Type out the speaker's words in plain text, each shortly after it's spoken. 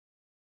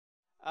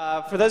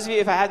For those of you,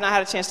 if I have not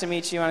had a chance to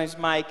meet you, my name is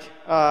Mike,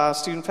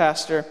 student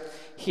pastor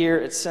here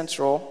at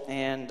Central.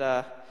 And,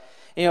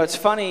 it's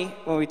funny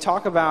when we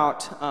talk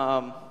about,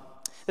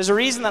 there's a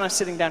reason that I'm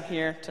sitting down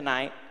here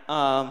tonight.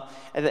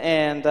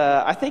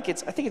 I think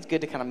it's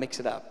good to kind of mix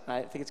it up.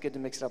 Right? I think it's good to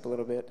mix it up a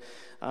little bit.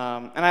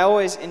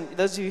 And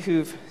those of you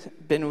who've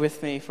been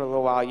with me for a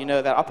little while, you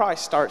know that I'll probably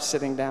start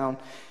sitting down.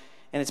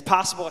 And it's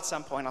possible at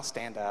some point I'll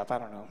stand up. I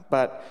don't know.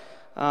 But,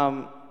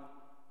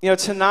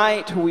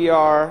 tonight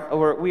we're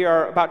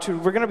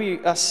going to be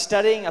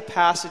studying a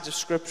passage of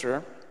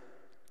Scripture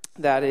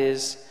that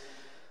is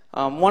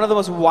one of the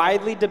most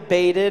widely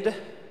debated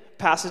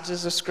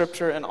passages of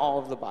Scripture in all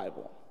of the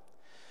Bible.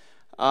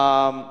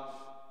 And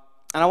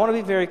I want to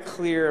be very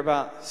clear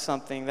about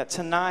something, that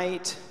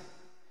tonight,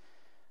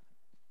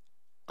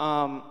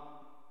 I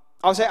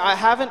would say I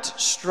haven't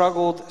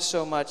struggled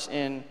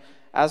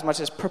as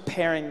much as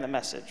preparing the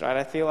message, right?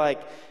 I feel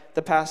like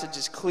the passage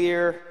is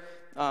clear.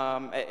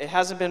 It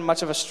hasn't been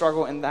much of a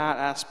struggle in that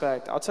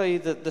aspect. I'll tell you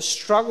that the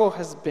struggle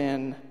has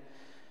been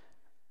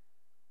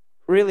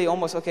really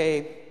almost,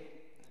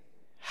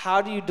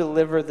 how do you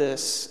deliver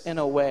this in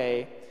a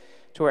way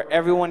to where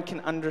everyone can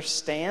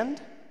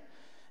understand,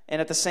 and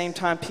at the same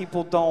time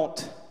people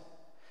don't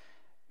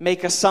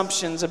make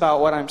assumptions about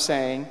what I'm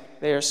saying.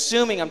 They're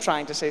assuming I'm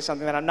trying to say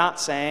something that I'm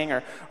not saying,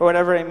 or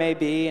whatever it may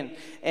be.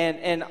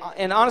 And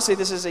honestly,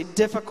 this is a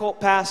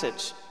difficult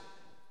passage.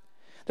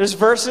 There's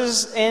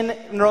verses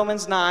in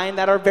Romans 9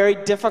 that are very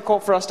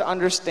difficult for us to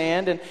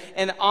understand.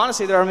 And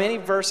honestly, there are many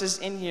verses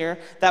in here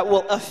that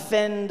will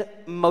offend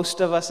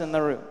most of us in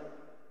the room.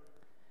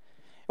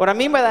 What I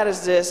mean by that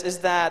is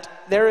that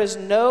there is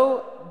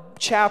no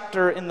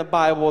chapter in the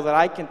Bible that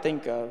I can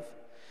think of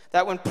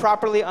that, when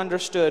properly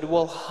understood,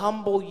 will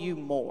humble you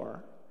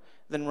more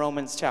than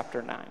Romans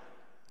chapter 9.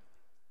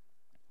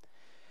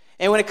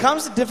 And when it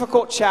comes to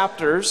difficult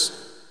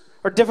chapters,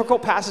 or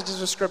difficult passages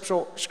of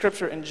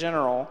Scripture in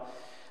general,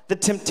 the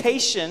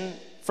temptation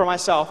for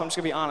myself, I'm just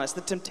going to be honest,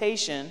 the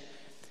temptation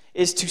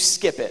is to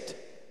skip it.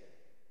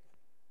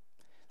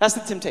 That's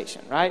the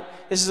temptation, right?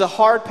 This is a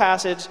hard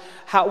passage.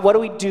 What do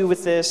we do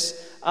with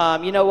this?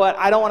 You know what?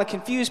 I don't want to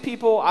confuse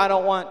people. I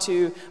don't want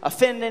to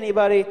offend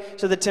anybody.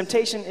 So the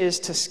temptation is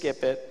to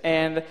skip it.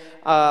 And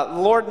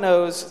Lord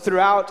knows,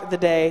 throughout the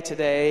day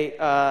today,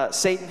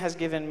 Satan has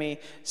given me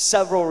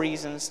several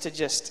reasons to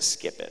just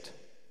skip it.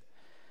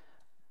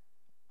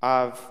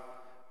 I've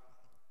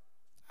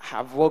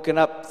woken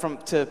up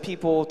to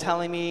people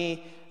telling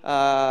me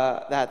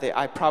that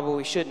I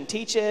probably shouldn't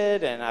teach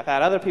it, and I've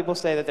had other people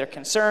say that they're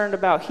concerned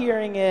about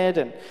hearing it,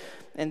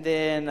 and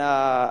then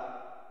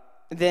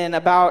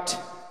about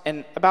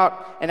an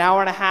hour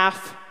and a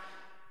half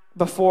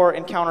before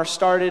Encounter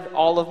started,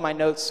 all of my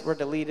notes were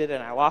deleted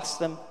and I lost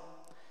them,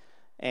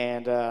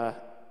 and I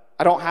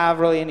don't have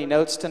really any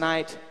notes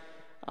tonight,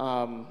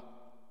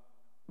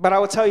 but I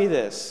will tell you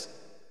this,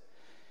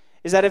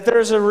 is that if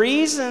there's a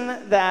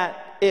reason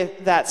that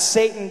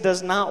Satan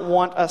does not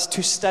want us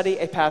to study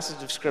a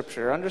passage of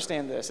Scripture,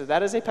 understand this,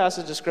 that is a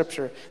passage of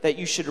Scripture that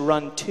you should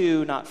run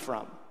to, not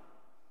from.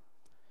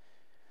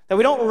 That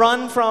we don't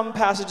run from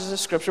passages of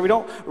Scripture. We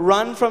don't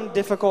run from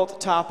difficult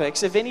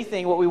topics. If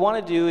anything, what we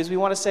want to do is we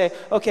want to say,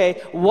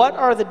 okay, what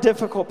are the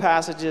difficult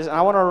passages? And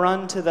I want to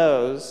run to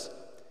those.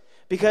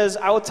 Because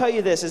I will tell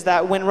you this, is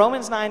that when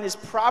Romans 9 is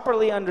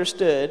properly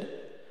understood,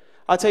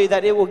 I'll tell you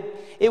that it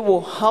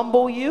will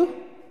humble you,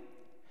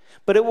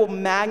 but it will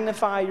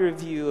magnify your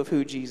view of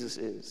who Jesus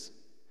is.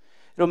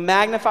 It'll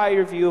magnify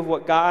your view of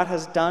what God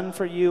has done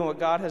for you and what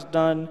God has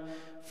done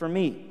for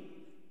me.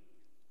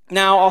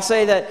 Now, I'll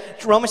say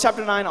that Romans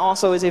chapter 9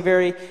 also is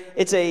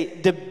it's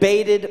a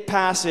debated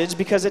passage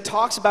because it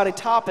talks about a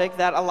topic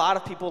that a lot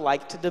of people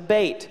like to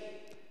debate.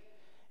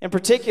 In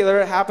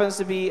particular, it happens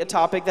to be a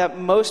topic that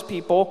most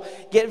people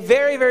get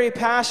very, very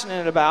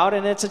passionate about,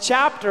 and it's a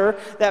chapter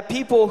that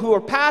people who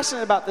are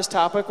passionate about this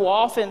topic will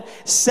often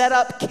set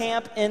up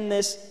camp in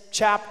this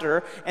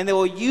chapter, and they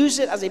will use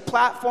it as a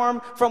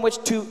platform from which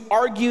to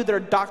argue their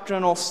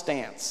doctrinal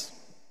stance.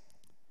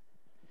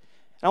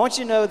 And I want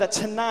you to know that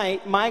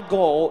tonight, my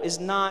goal is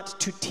not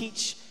to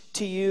teach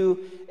to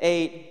you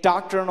a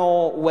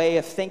doctrinal way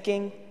of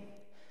thinking.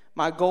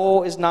 My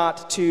goal is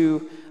not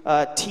to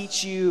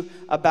teach you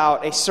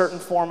about a certain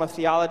form of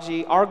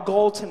theology. Our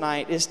goal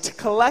tonight is to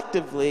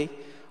collectively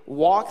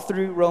walk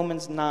through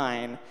Romans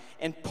 9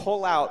 and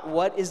pull out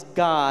what is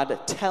God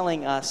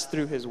telling us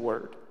through His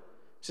Word.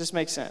 Does this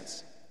make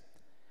sense?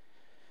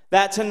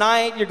 That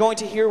tonight you're going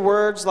to hear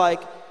words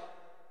like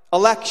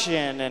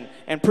election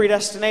and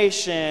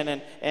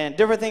predestination and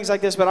different things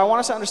like this, but I want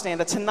us to understand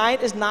that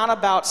tonight is not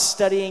about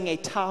studying a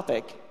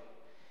topic.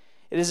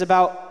 It is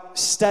about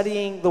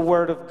studying the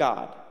Word of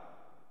God.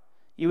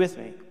 You with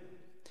me?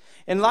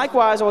 And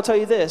likewise, I will tell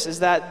you this, is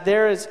that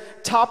there is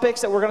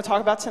topics that we're going to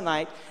talk about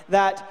tonight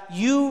that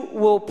you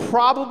will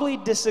probably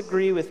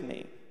disagree with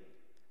me.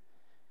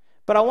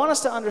 But I want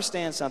us to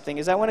understand something,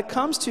 is that when it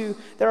comes to,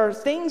 there are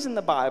things in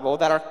the Bible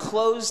that are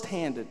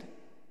closed-handed,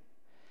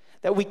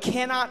 that we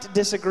cannot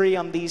disagree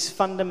on these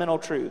fundamental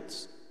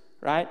truths,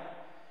 right?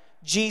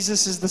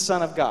 Jesus is the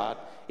Son of God.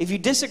 If you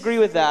disagree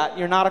with that,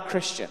 you're not a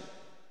Christian.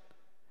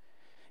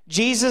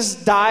 Jesus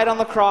died on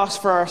the cross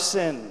for our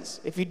sins.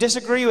 If you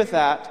disagree with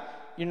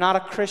that, you're not a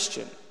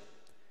Christian.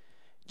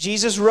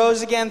 Jesus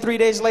rose again 3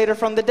 days later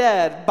from the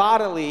dead,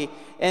 bodily,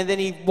 and then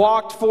he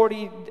walked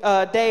 40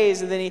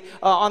 days, and then he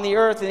on the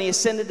earth, and he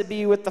ascended to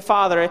be with the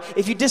Father.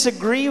 If you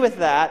disagree with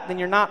that, then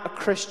you're not a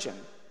Christian.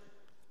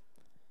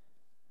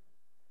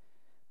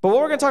 But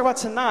what we're going to talk about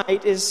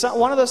tonight is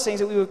one of those things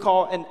that we would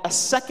call a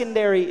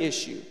secondary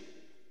issue.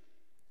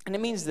 And it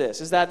means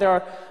this, is that there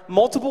are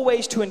multiple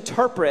ways to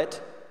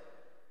interpret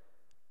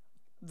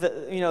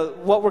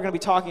what we're going to be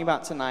talking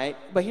about tonight.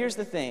 But here's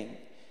the thing,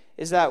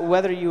 is that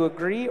whether you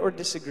agree or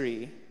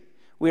disagree,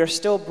 we are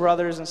still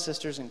brothers and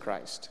sisters in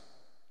Christ.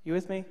 You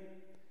with me?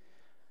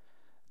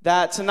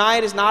 That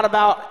tonight is not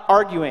about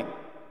arguing.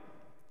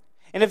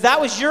 And if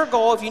that was your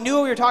goal, if you knew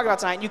what we were talking about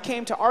tonight and you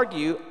came to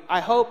argue, I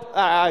hope,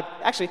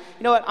 actually,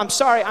 you know what, I'm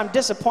sorry, I'm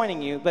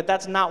disappointing you, but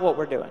that's not what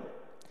we're doing.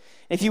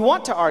 If you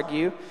want to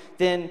argue,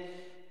 then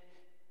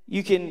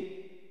you can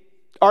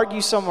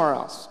argue somewhere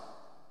else.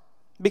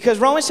 Because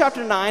Romans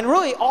chapter 9,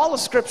 really all of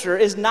Scripture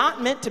is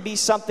not meant to be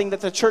something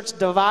that the church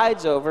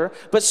divides over,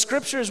 but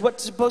Scripture is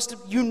what's supposed to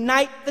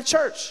unite the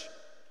church.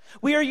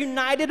 We are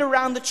united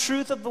around the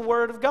truth of the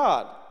Word of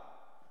God.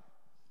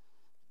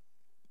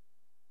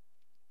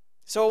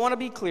 So I want to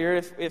be clear,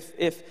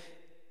 if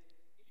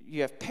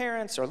you have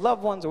parents or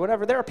loved ones or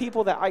whatever, there are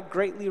people that I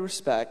greatly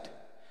respect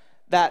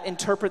that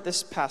interpret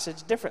this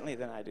passage differently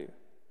than I do.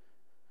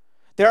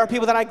 There are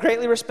people that I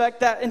greatly respect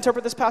that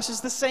interpret this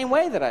passage the same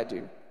way that I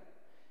do.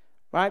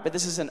 Right? But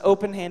this is an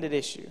open-handed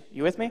issue.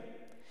 You with me?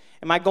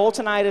 And my goal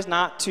tonight is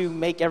not to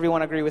make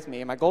everyone agree with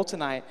me. My goal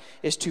tonight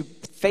is to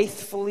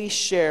faithfully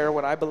share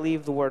what I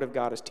believe the Word of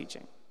God is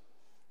teaching.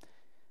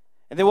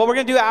 And then what we're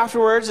going to do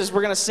afterwards is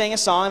we're going to sing a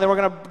song, and then we're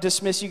going to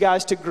dismiss you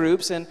guys to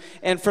groups.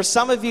 And for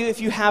some of you, if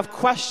you have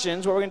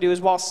questions, what we're going to do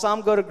is while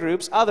some go to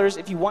groups, others,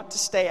 if you want to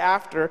stay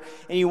after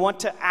and you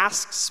want to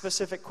ask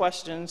specific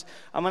questions,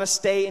 I'm going to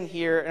stay in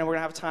here, and we're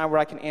going to have a time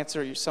where I can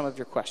answer some of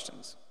your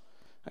questions.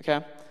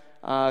 Okay?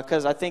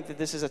 Because I think that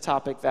this is a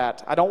topic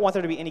that I don't want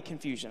there to be any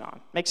confusion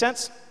on. Make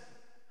sense?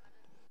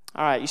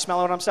 All right, you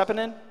smell what I'm stepping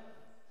in?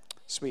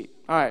 Sweet.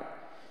 All right.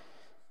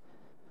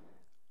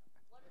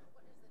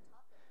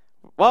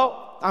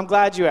 Well, I'm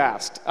glad you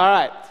asked. All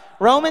right,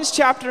 Romans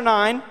chapter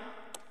 9.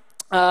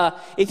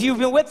 If you've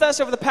been with us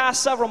over the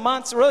past several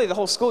months, really the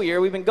whole school year,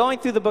 we've been going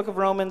through the book of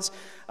Romans,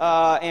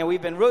 and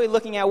we've been really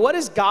looking at what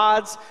is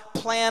God's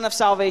plan of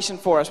salvation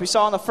for us. We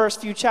saw in the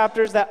first few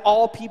chapters that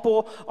all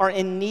people are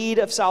in need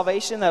of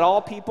salvation, that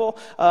all people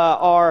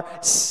are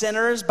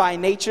sinners by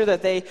nature,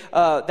 that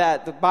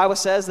the Bible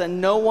says that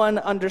no one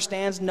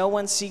understands, no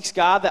one seeks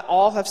God, that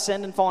all have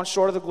sinned and fallen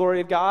short of the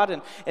glory of God,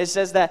 and it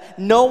says that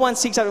no one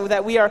seeks God,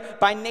 that we are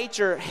by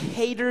nature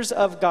haters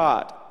of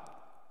God.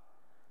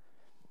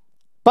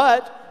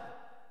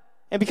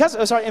 Because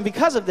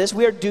of this,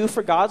 we are due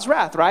for God's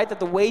wrath, right?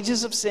 That the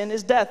wages of sin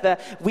is death.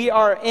 That we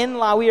are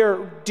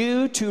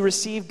due to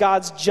receive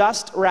God's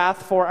just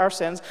wrath for our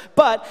sins.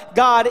 But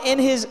God, in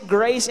His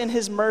grace, in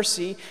His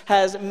mercy,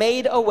 has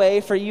made a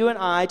way for you and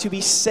I to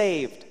be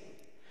saved,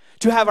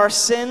 to have our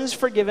sins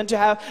forgiven, to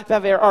have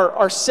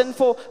our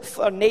sinful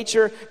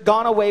nature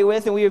gone away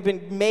with, and we have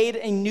been made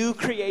a new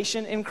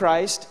creation in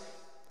Christ.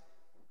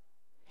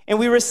 And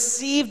we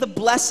receive the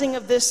blessing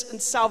of this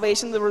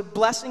salvation, the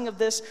blessing of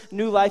this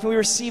new life, and we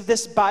receive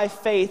this by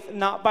faith,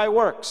 not by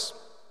works.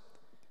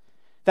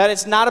 That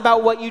it's not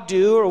about what you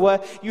do or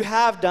what you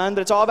have done,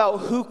 but it's all about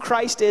who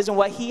Christ is and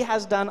what He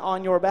has done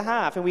on your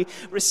behalf. And we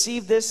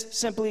receive this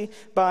simply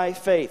by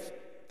faith.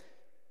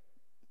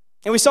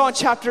 And we saw in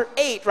chapter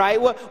 8,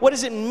 right, what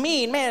does it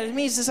mean? Man, it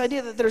means this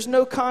idea that there's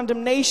no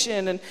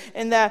condemnation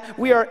and that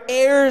we are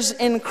heirs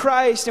in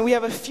Christ and we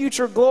have a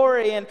future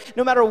glory. And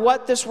no matter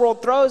what this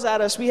world throws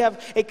at us, we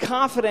have a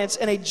confidence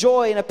and a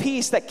joy and a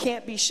peace that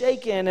can't be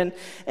shaken.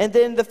 And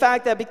then the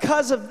fact that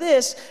because of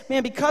this,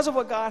 man, because of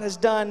what God has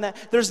done, that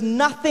there's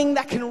nothing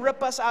that can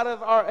rip us out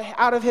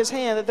of His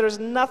hand, that there's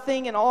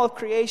nothing in all of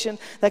creation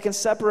that can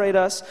separate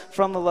us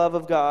from the love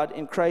of God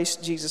in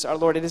Christ Jesus our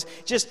Lord. It is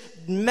just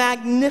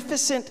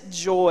magnificent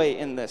joy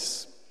in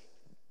this.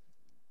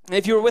 And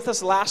if you were with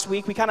us last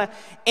week, we kind of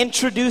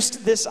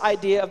introduced this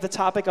idea of the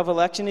topic of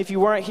election. If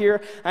you weren't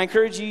here, I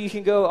encourage you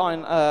can go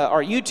on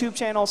our YouTube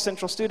channel,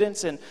 Central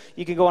Students, and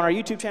you can go on our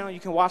YouTube channel. You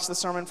can watch the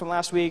sermon from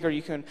last week, or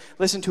you can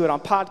listen to it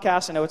on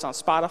podcast. I know it's on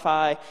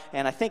Spotify,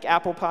 and I think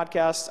Apple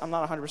Podcasts. I'm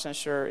not 100%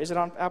 sure. Is it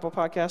on Apple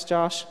Podcasts,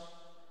 Josh?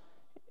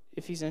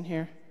 If he's in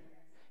here.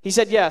 He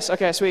said yes.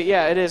 Okay, sweet.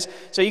 Yeah, it is.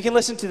 So you can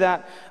listen to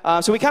that.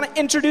 So we kind of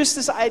introduced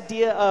this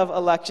idea of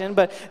election,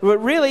 but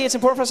really it's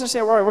important for us to say,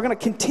 all right, we're going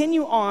to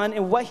continue on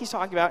in what he's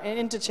talking about and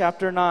into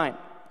chapter 9.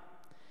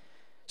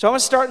 So I want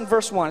to start in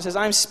verse 1. It says,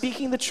 I am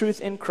speaking the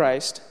truth in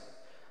Christ.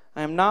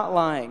 I am not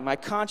lying. My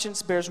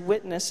conscience bears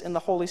witness in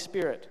the Holy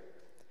Spirit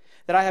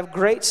that I have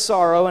great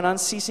sorrow and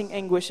unceasing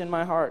anguish in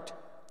my heart.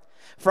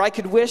 For I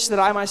could wish that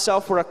I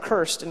myself were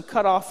accursed and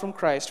cut off from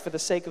Christ for the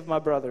sake of my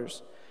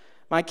brothers,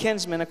 my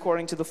kinsmen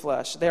according to the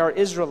flesh. They are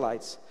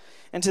Israelites,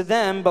 And to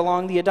them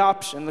belong the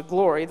adoption, the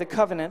glory, the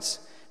covenants,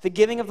 the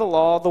giving of the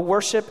law, the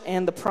worship,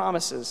 and the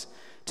promises.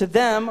 To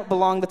them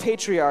belong the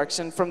patriarchs,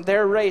 and from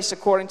their race,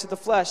 according to the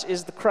flesh,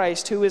 is the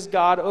Christ, who is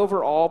God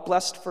over all,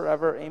 blessed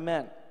forever.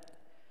 Amen.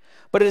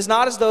 But it is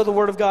not as though the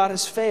word of God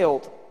has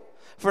failed,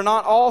 for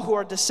not all who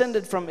are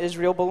descended from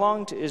Israel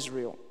belong to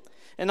Israel.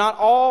 And not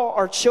all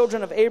are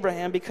children of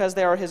Abraham because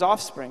they are his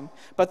offspring,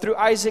 but through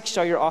Isaac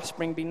shall your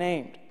offspring be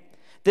named.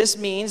 This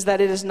means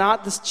that it is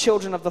not the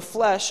children of the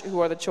flesh who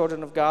are the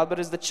children of God, but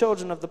as the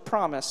children of the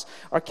promise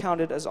are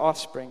counted as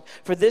offspring.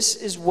 For this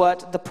is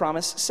what the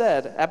promise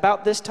said: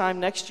 about this time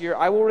next year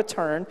I will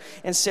return,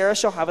 and Sarah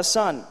shall have a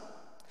son.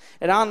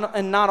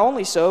 And not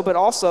only so, but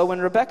also when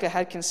Rebekah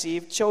had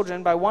conceived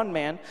children by one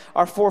man,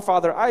 our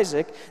forefather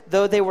Isaac,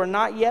 though they were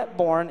not yet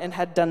born and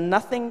had done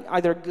nothing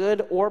either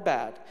good or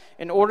bad,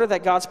 in order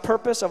that God's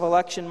purpose of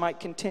election might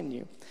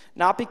continue.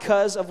 Not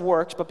because of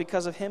works, but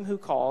because of him who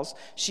calls,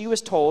 she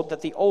was told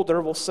that the older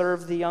will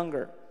serve the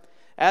younger.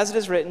 As it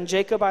is written,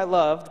 Jacob I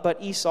loved,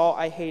 but Esau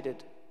I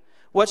hated.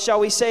 What shall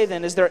we say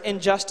then? Is there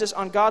injustice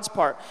on God's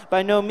part?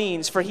 By no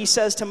means. For he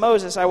says to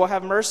Moses, I will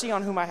have mercy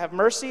on whom I have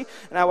mercy,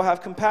 and I will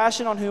have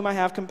compassion on whom I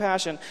have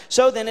compassion.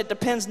 So then it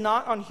depends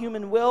not on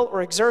human will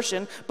or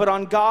exertion, but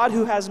on God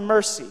who has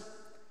mercy.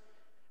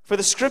 For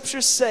the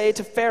scriptures say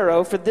to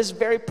Pharaoh, for this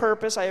very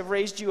purpose I have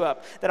raised you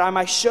up, that I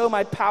might show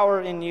my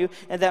power in you,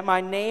 and that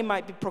my name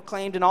might be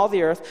proclaimed in all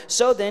the earth.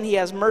 So then he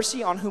has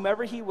mercy on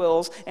whomever he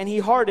wills, and he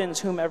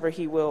hardens whomever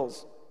he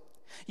wills.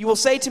 You will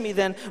say to me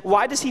then,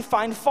 why does he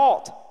find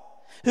fault?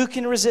 Who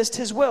can resist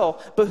his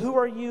will? But who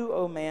are you,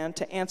 O man,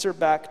 to answer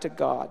back to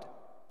God?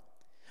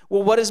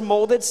 Will what is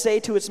molded say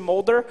to its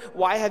molder,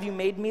 why have you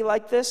made me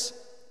like this?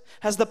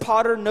 Has the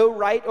potter no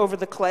right over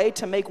the clay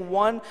to make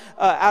one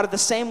out of the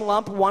same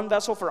lump, one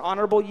vessel for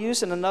honorable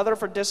use and another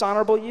for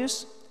dishonorable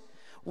use?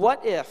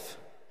 What if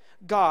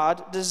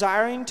God,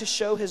 desiring to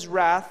show his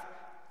wrath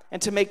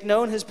and to make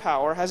known his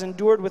power, has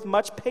endured with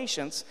much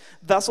patience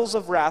vessels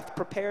of wrath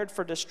prepared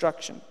for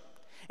destruction,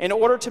 in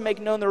order to make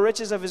known the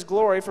riches of his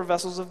glory for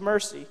vessels of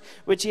mercy,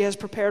 which he has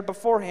prepared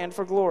beforehand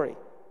for glory?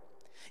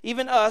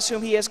 Even us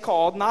whom he has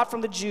called, not from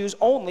the Jews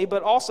only,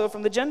 but also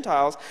from the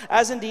Gentiles.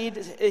 As indeed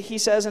he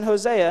says in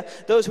Hosea,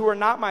 those who are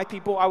not my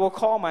people I will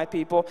call my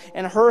people,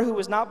 and her who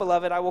was not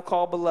beloved I will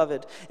call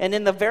beloved. And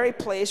in the very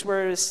place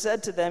where it is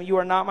said to them, you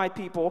are not my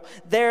people,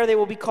 there they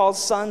will be called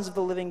sons of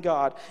the living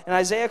God. And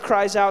Isaiah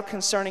cries out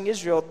concerning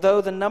Israel,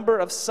 though the number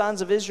of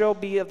sons of Israel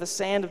be of the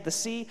sand of the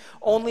sea,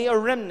 only a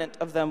remnant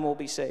of them will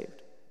be saved.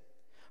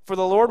 For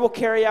the Lord will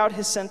carry out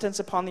his sentence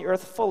upon the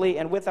earth fully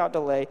and without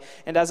delay.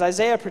 And as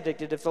Isaiah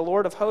predicted, if the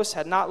Lord of hosts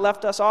had not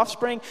left us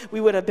offspring,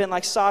 we would have been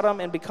like Sodom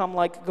and become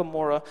like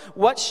Gomorrah.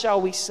 What shall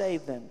we say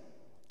then?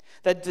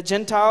 That the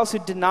Gentiles who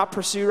did not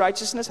pursue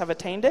righteousness have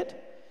attained it?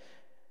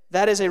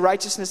 That is a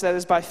righteousness that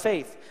is by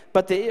faith.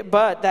 But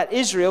that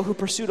Israel, who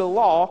pursued a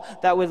law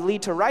that would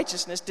lead to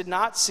righteousness, did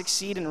not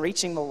succeed in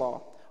reaching the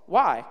law.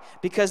 Why?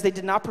 Because they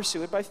did not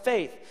pursue it by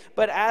faith,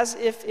 but as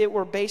if it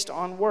were based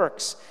on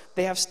works.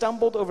 They have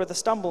stumbled over the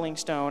stumbling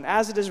stone,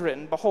 as it is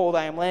written, behold,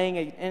 I am laying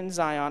in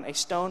Zion a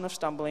stone of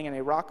stumbling and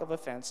a rock of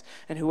offense,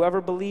 and whoever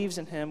believes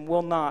in him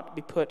will not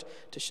be put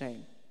to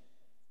shame.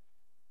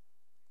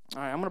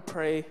 All right, I'm going to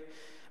pray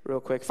real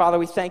quick. Father,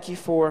 we thank you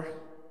for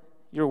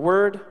your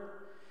word.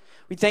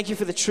 We thank you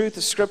for the truth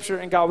of Scripture,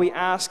 and God, we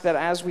ask that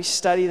as we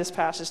study this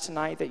passage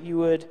tonight, that you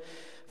would,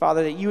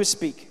 Father, that you would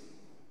speak.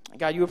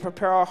 God, you would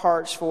prepare our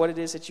hearts for what it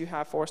is that you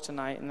have for us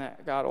tonight, and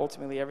that, God,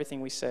 ultimately everything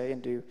we say and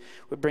do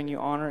would bring you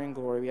honor and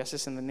glory. We ask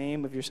this in the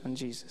name of your Son,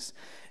 Jesus.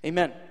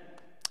 Amen.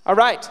 All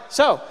right,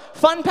 so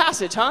fun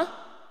passage, huh?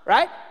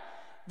 Right?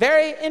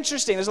 Very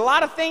interesting. There's a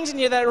lot of things in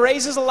here that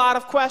raises a lot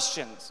of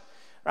questions.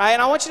 Right,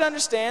 and I want you to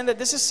understand that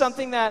this is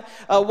something that,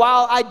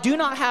 while I do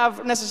not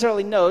have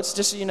necessarily notes,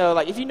 just so you know,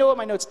 like if you know what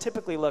my notes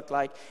typically look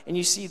like, and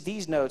you see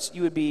these notes,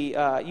 you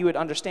would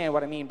understand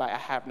what I mean by I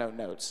have no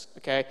notes.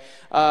 Okay,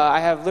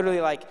 I have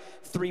literally like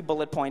 3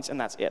 bullet points, and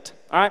that's it.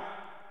 All right,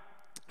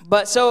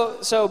 but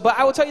but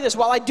I will tell you this: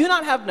 while I do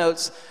not have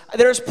notes,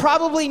 there's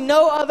probably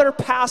no other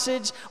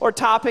passage or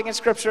topic in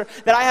Scripture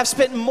that I have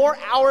spent more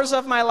hours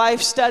of my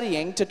life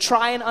studying to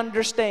try and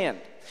understand.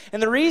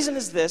 And the reason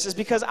is this, is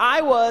because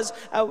I was,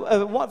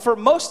 for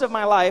most of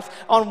my life,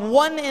 on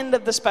one end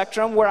of the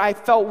spectrum where I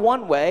felt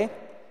one way.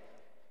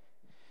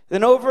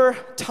 Then over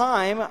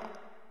time,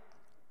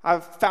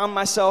 I've found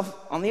myself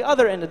on the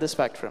other end of the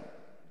spectrum.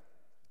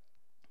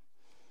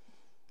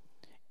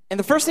 And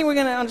the first thing we're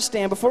going to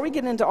understand, before we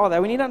get into all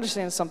that, we need to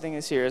understand something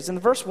is here. Is in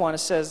verse 1, it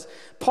says,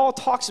 Paul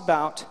talks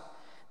about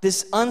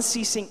this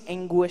unceasing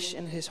anguish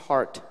in his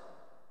heart.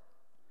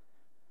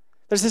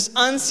 There's this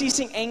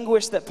unceasing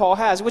anguish that Paul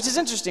has, which is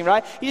interesting,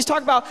 right? He's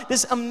talking about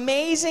this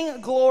amazing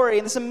glory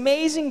and this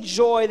amazing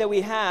joy that we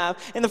have.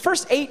 In the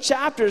first 8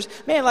 chapters,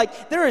 man,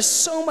 like there is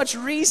so much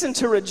reason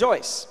to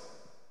rejoice.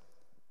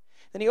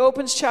 Then he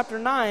opens chapter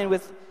 9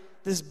 with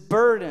this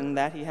burden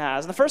that he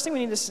has. And the first thing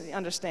we need to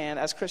understand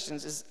as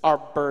Christians is our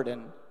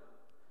burden.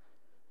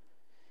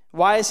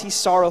 Why is he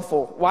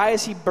sorrowful? Why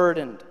is he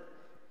burdened?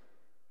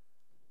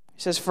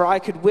 He says, "For I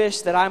could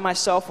wish that I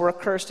myself were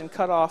accursed and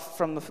cut off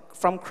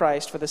from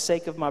Christ for the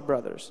sake of my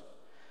brothers,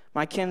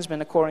 my kinsmen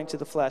according to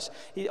the flesh."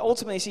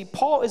 Ultimately, see,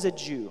 Paul is a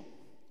Jew.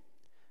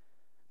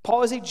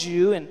 Paul is a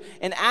Jew, and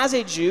as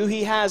a Jew,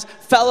 he has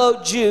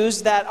fellow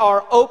Jews that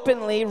are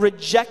openly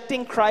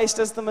rejecting Christ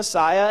as the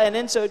Messiah, and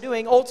in so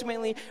doing,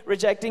 ultimately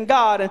rejecting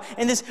God.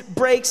 And this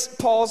breaks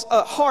Paul's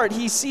heart.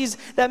 He sees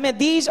that, man,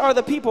 these are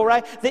the people,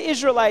 right? The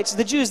Israelites,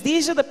 the Jews,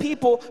 these are the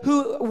people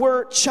who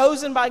were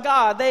chosen by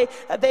God.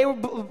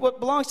 What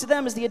belongs to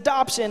them is the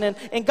adoption,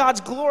 and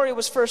God's glory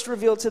was first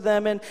revealed to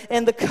them,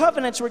 and the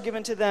covenants were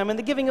given to them, and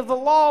the giving of the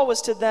law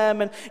was to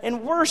them,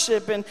 and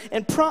worship, and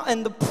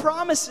the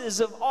promises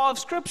of all of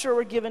Scripture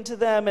were given to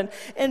them,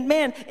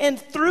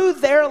 and through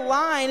their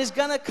line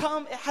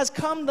has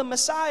come the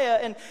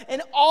Messiah,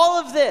 and all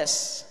of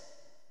this,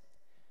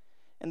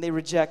 and they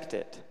reject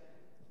it.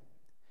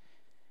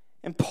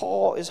 And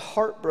Paul is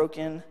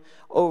heartbroken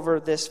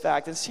over this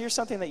fact. And here's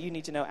something that you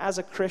need to know. As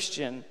a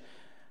Christian,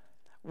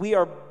 we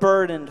are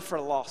burdened for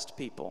lost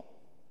people.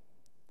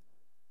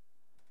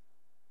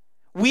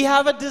 We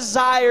have a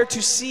desire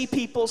to see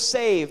people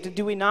saved,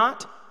 do we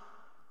not?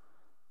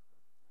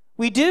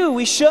 We do,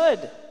 we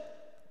should.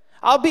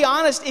 I'll be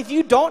honest, if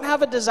you don't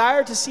have a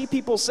desire to see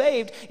people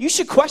saved, you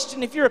should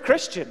question if you're a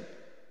Christian.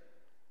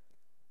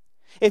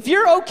 If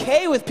you're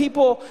okay with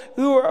people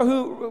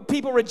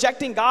people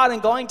rejecting God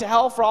and going to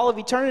hell for all of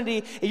eternity,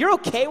 if you're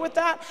okay with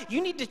that,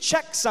 you need to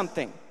check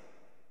something.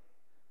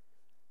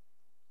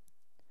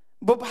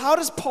 But how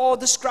does Paul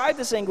describe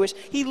this anguish?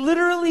 He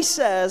literally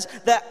says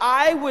that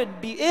I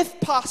would be, if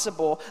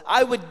possible,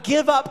 I would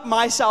give up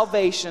my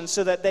salvation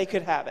so that they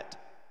could have it.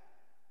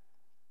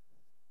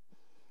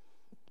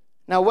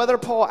 Now, whether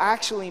Paul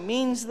actually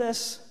means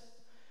this,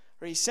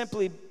 or he's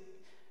simply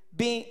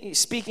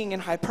speaking in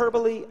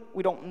hyperbole,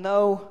 we don't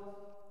know.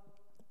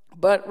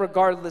 But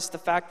regardless, the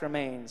fact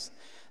remains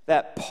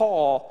that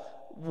Paul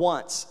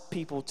wants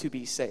people to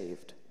be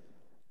saved.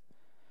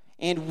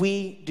 And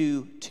we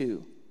do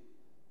too.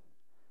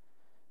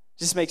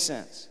 This makes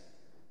sense.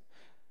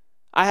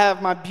 I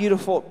have my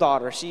beautiful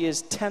daughter. She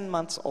is 10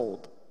 months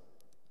old.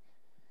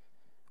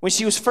 When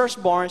she was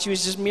first born, she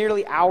was just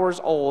merely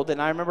hours old,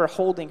 and I remember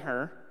holding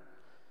her.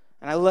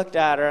 And I looked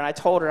at her and I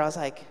told her, I was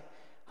like,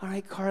 "All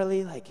right,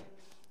 Carly,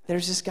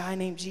 there's this guy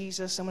named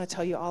Jesus. I'm going to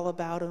tell you all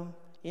about him,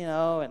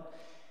 And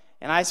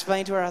I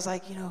explained to her, I was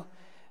like,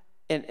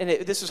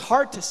 this was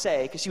hard to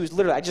say because she was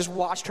literally, I just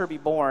watched her be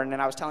born,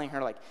 and I was telling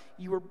her,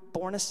 you were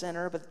born a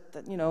sinner, but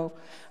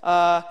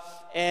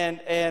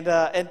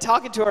and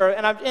talking to her,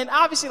 and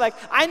obviously,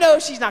 I know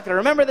she's not going to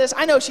remember this.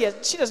 I know she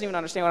doesn't even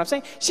understand what I'm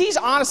saying. She's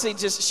honestly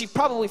she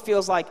probably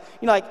feels like,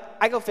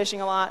 I go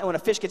fishing a lot, and when a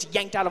fish gets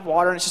yanked out of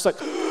water, and it's just like,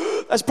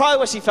 that's probably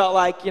what she felt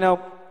like,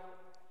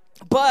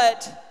 But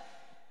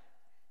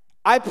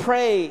I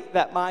pray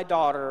that my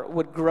daughter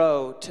would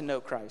grow to know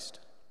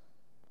Christ.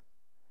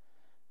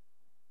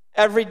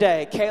 Every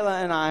day,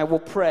 Kayla and I will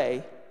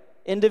pray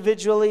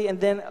individually,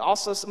 and then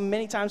also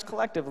many times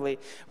collectively.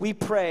 We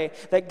pray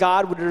that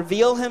God would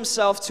reveal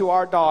himself to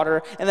our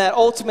daughter, and that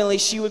ultimately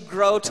she would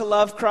grow to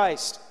love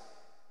Christ.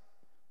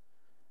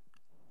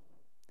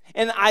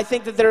 And I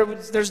think that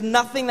there's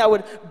nothing that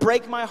would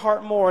break my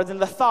heart more than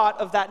the thought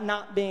of that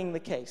not being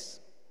the case.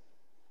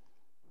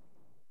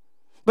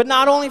 But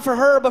not only for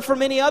her, but for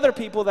many other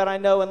people that I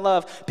know and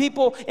love.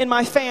 People in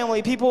my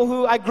family, people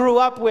who I grew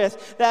up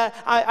with, that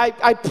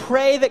I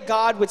pray that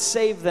God would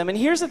save them. And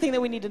here's the thing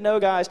that we need to know,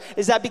 guys,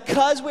 is that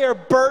because we are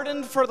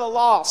burdened for the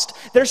lost,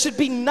 there should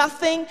be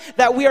nothing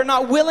that we are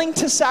not willing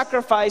to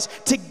sacrifice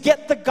to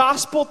get the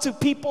gospel to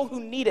people who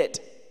need it.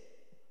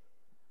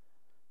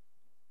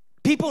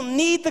 People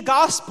need the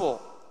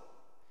gospel.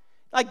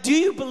 Do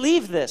you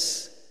believe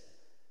this?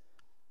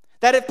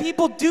 That if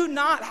people do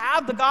not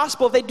have the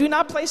gospel, if they do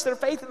not place their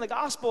faith in the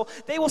gospel,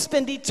 they will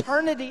spend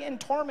eternity in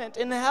torment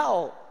in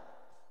hell.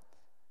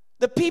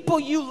 The people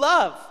you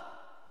love.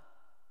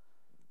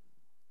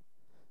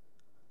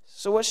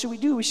 So what should we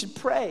do? We should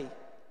pray.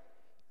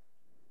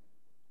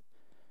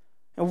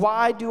 And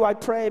why do I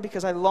pray?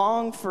 Because I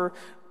long for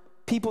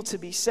people to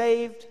be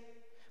saved,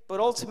 but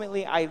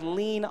ultimately I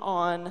lean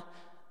on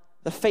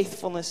the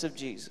faithfulness of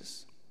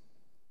Jesus.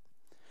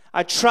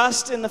 I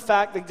trust in the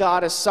fact that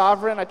God is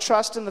sovereign. I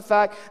trust in the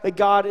fact that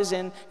God is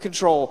in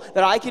control,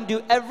 that I can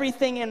do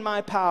everything in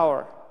my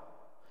power.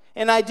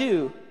 And I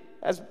do,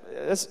 or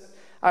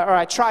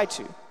I try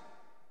to.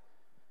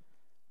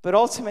 But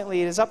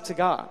ultimately, it is up to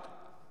God.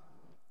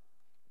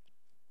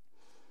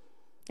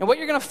 And what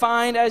you're going to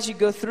find as you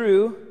go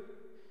through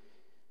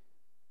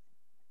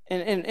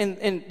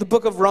in the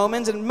book of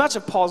Romans and much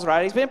of Paul's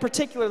writings, but in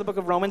particular the book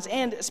of Romans,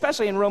 and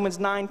especially in Romans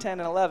 9, 10,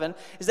 and 11,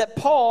 is that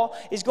Paul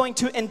is going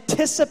to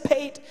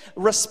anticipate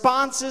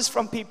responses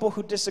from people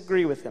who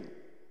disagree with him.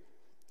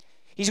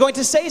 He's going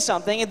to say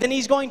something, and then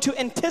he's going to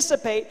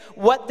anticipate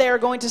what they're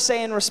going to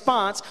say in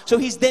response, so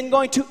he's then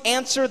going to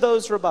answer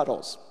those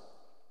rebuttals.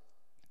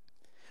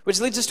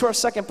 Which leads us to our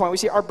second point. We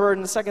see our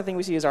burden. The second thing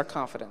we see is our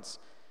confidence.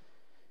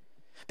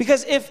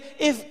 Because if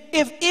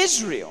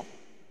Israel...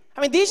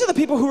 these are the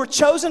people who were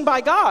chosen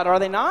by God, are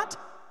they not?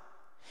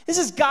 This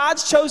is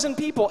God's chosen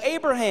people,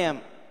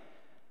 Abraham,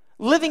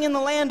 living in the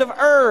land of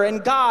Ur,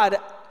 and God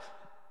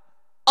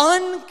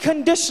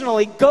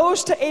unconditionally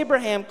goes to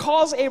Abraham,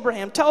 calls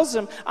Abraham, tells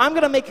him, I'm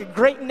going to make a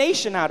great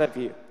nation out of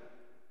you.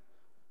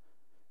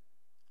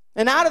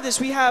 And out of this,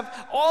 we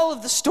have all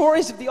of the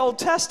stories of the Old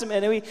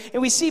Testament.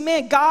 And we see,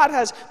 man, God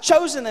has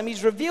chosen them.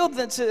 He's revealed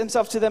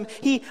himself to them.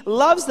 He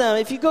loves them.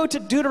 If you go to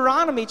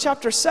Deuteronomy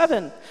chapter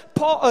 7,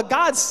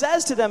 God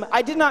says to them,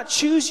 I did not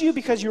choose you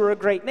because you were a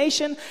great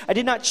nation. I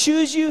did not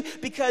choose you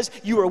because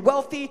you were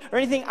wealthy or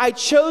anything. I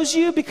chose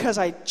you because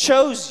I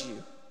chose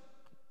you.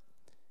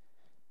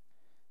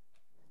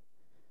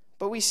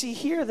 But we see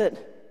here that,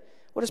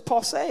 what does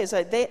Paul say? Is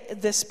that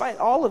despite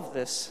all of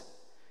this,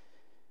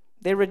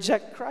 they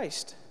reject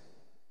Christ.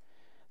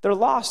 They're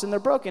lost and they're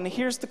broken. And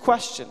here's the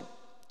question.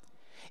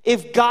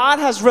 If God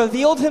has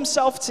revealed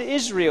himself to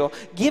Israel,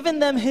 given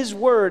them his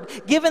word,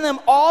 given them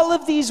all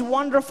of these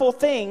wonderful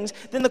things,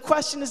 then the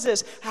question is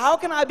this: how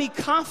can I be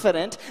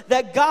confident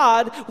that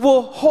God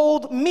will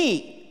hold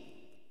me?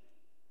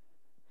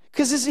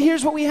 Because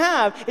here's what we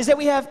have, is that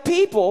we have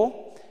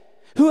people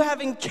who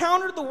have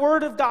encountered the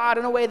word of God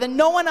in a way that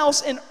no one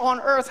else on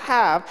earth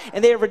have,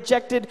 and they have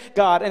rejected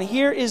God. And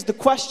here is the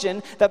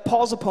question that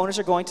Paul's opponents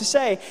are going to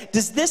say.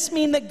 Does this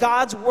mean that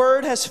God's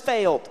word has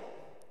failed?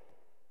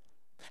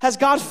 Has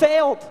God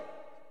failed?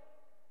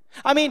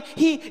 I mean,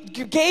 he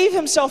gave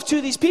himself to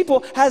these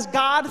people. Has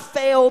God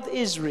failed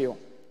Israel?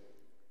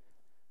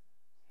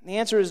 And the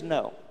answer is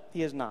no,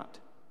 he has not.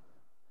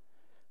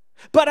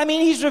 But I mean,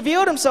 he's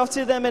revealed himself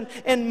to them,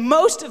 and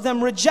most of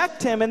them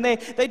reject him, and they're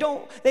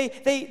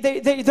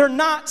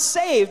not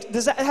saved.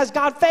 Has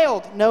God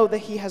failed? No, that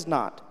he has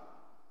not.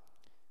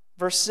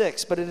 Verse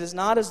 6, but it is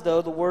not as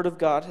though the word of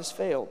God has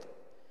failed.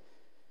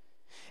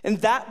 In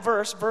that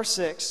verse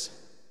 6,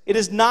 it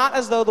is not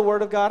as though the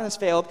word of God has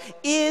failed,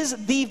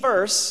 is the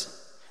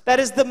verse that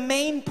is the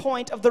main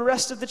point of the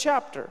rest of the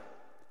chapter.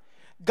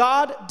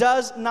 God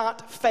does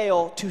not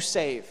fail to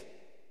save.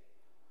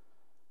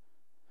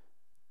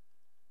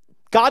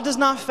 God does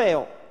not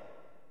fail.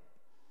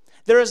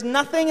 There is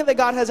nothing that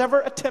God has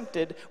ever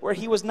attempted where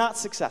he was not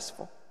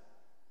successful.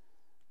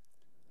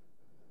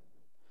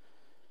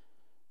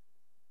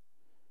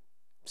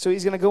 So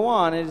he's going to go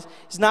on.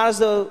 It's not as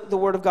though the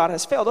word of God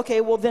has failed.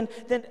 Okay, well then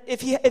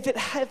if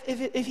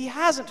he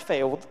hasn't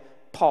failed,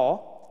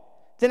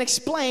 Paul, then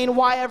explain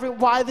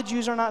why the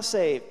Jews are not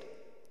saved.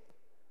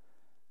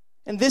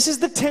 And this is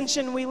the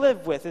tension we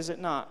live with, is it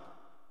not?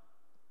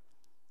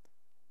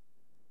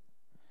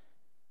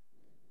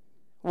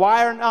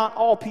 Why are not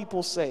all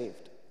people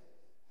saved?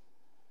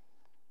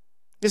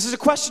 This is a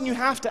question you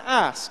have to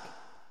ask.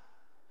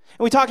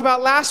 And we talked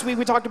about last week,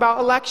 we talked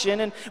about election,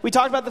 and we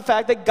talked about the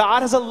fact that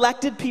God has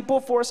elected people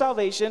for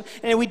salvation.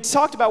 And we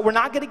talked about, we're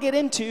not going to get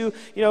into,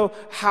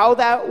 how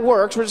that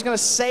works. We're just going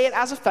to say it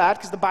as a fact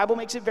because the Bible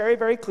makes it very,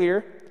 very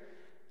clear.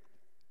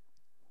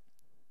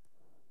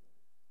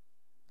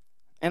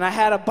 And I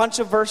had a bunch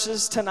of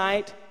verses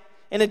tonight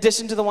in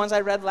addition to the ones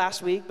I read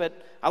last week,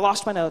 but I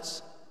lost my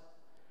notes.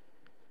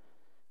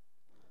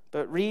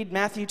 But read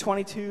Matthew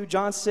 22,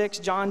 John 6,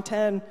 John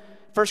 10,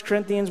 1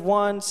 Corinthians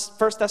 1,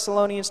 1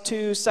 Thessalonians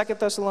 2, 2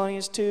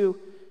 Thessalonians 2,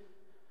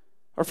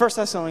 or 1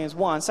 Thessalonians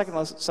 1, 2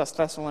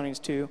 Thessalonians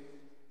 2.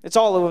 It's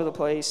all over the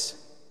place.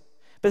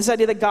 But this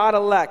idea that God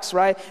elects,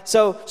 right?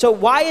 So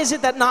why is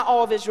it that not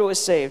all of Israel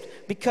is saved?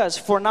 Because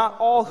for not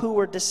all who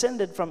were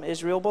descended from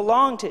Israel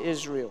belong to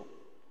Israel.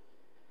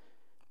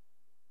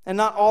 And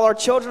not all are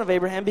children of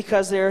Abraham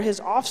because they are his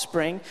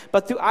offspring,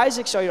 but through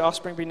Isaac shall your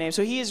offspring be named.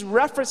 So he is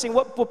referencing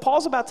what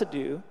Paul's about to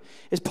do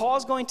is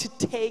Paul's going to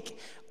take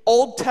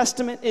Old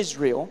Testament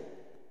Israel,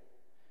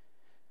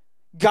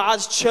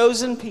 God's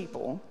chosen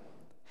people,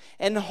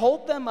 and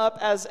hold them up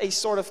as a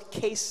sort of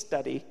case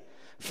study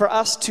for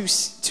us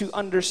to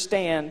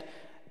understand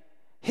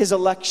his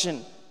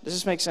election. Does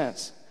this make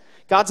sense?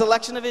 God's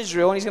election of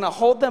Israel, and he's going to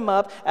hold them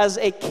up as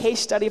a case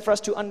study for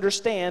us to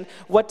understand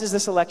what does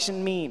this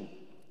election mean.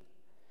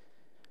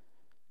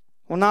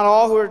 Well, not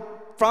all who are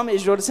from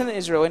Israel descended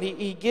Israel. And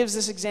he gives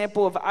this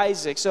example of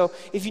Isaac. So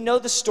if you know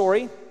the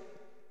story,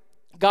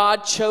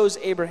 God chose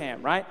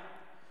Abraham, right?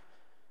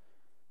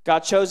 God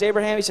chose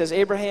Abraham. He says,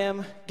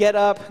 Abraham, get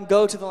up,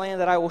 go to the land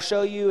that I will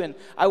show you, and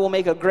I will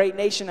make a great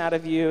nation out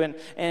of you.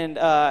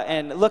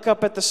 And look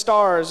up at the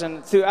stars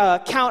and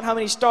count how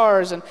many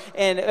stars. And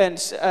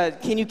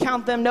can you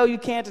count them? No, you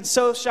can't. And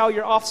so shall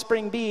your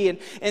offspring be.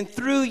 And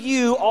through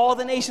you, all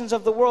the nations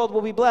of the world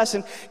will be blessed.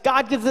 And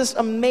God gives this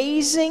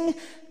amazing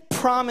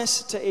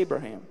promise to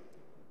Abraham.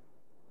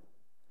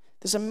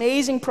 This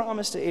amazing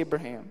promise to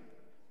Abraham.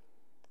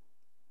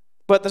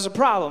 But there's a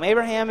problem.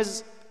 Abraham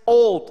is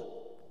old.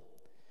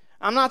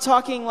 I'm not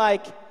talking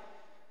like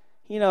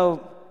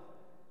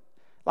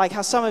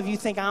how some of you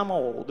think I'm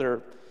old,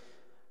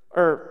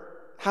 or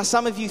how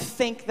some of you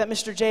think that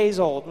Mr. J is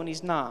old when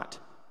he's not.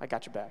 I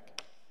got your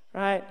back,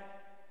 right?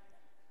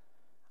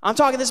 I'm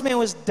talking this man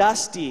was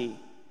dusty,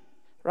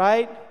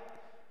 right?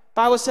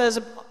 Bible says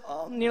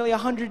nearly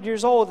 100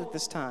 years old at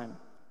this time.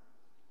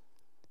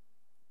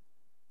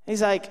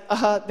 He's like,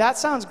 that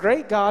sounds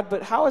great, God,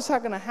 but how is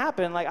that going to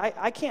happen? Like,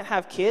 I can't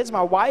have kids.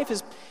 My wife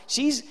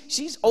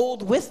she's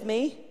old with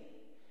me.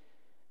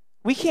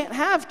 We can't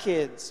have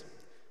kids.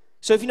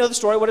 So if you know the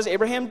story, what does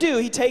Abraham do?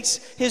 He takes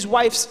his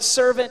wife's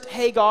servant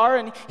Hagar,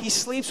 and he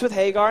sleeps with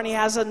Hagar, and he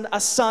has a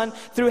son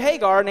through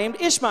Hagar named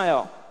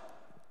Ishmael.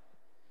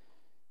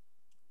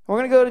 We're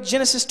going to go to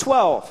Genesis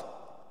 12.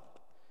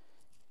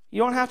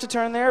 You don't have to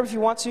turn there, but if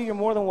you want to, you're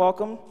more than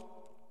welcome.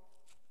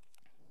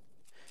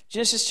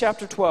 Genesis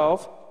chapter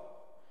 12.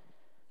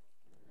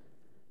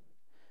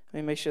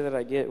 Let me make sure that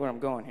I get where I'm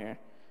going here.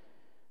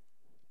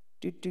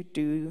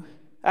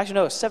 Actually,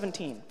 no,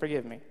 17.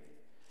 Forgive me.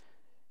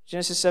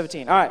 Genesis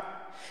 17. All right.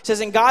 It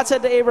says, and God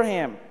said to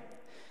Abraham,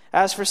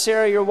 as for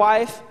Sarah, your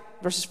wife,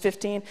 verses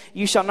 15,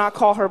 you shall not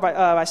call her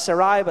by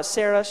Sarai, but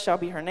Sarah shall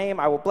be her name.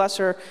 I will bless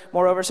her.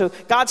 Moreover, so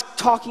God's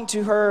talking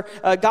to her.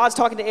 God's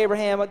talking to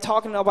Abraham,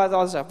 talking about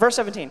all this stuff. Verse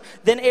 17.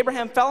 Then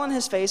Abraham fell on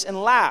his face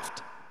and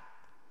laughed.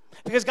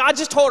 Because God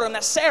just told him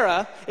that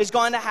Sarah is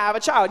going to have a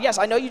child. Yes,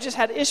 I know you just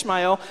had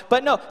Ishmael,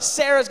 but no,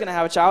 Sarah's going to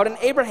have a child. And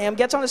Abraham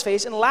gets on his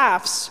face and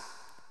laughs.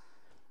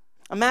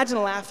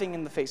 Imagine laughing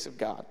in the face of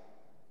God.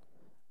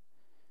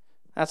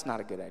 That's not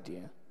a good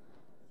idea.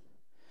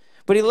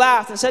 But he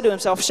laughed and said to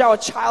himself, shall a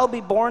child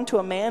be born to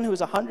a man who is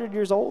 100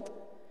 years old?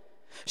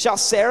 Shall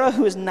Sarah,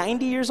 who is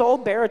 90 years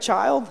old, bear a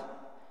child?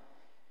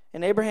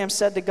 And Abraham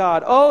said to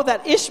God, oh,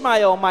 that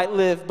Ishmael might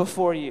live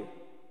before you.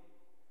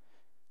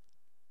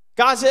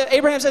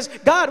 Abraham says,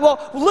 God,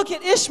 well, look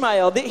at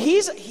Ishmael.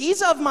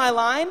 He's of my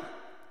line.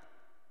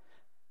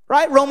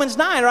 Right? Romans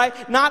 9,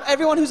 right? Not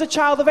everyone who's a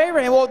child of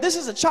Abraham. Well, this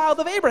is a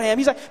child of Abraham.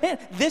 He's like, man,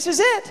 this is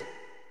it.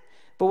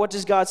 But what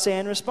does God say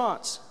in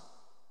response?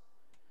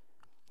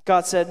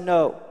 God said,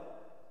 no.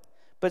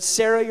 But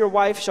Sarah, your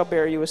wife, shall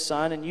bear you a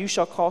son, and you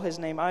shall call his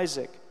name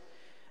Isaac.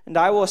 And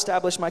I will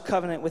establish my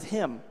covenant with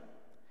him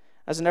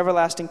as an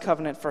everlasting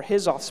covenant for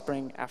his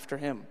offspring after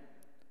him.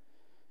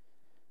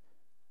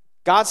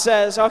 God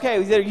says,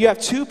 okay, you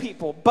have two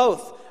people,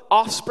 both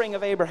offspring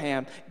of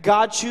Abraham.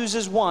 God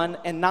chooses one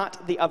and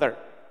not the other.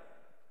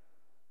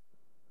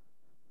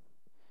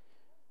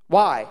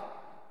 Why?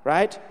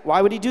 Right?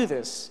 Why would he do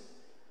this?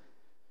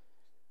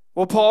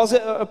 Well, Paul's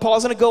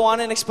going to go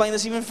on and explain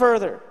this even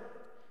further.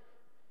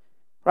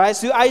 Right?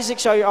 So Isaac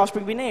shall your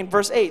offspring be named.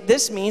 Verse 8,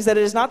 this means that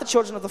it is not the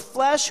children of the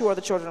flesh who are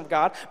the children of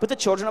God, but the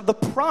children of the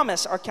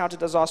promise are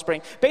counted as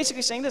offspring.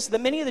 Basically saying this,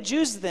 that many of the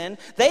Jews then,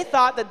 they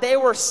thought that they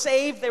were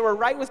saved, they were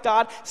right with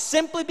God,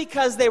 simply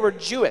because they were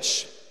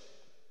Jewish.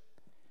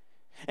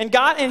 And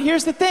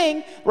here's the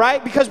thing,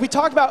 right? Because we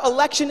talked about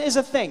election is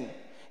a thing.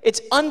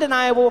 It's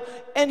undeniable.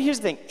 And here's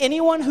the thing.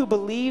 Anyone who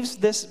believes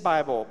this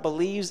Bible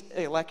believes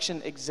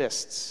election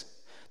exists.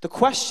 The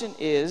question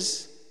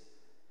is,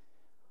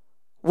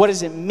 what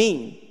does it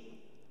mean?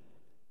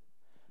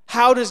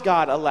 How does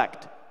God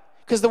elect?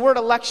 Because the word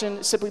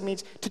election simply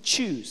means to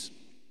choose.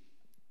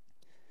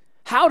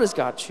 How does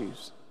God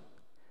choose?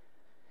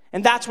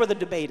 And that's where the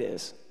debate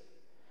is.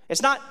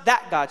 It's not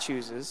that God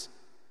chooses.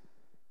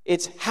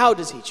 It's how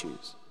does he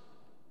choose?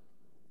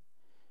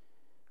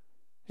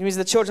 It means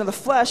the children of the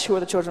flesh who are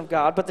the children of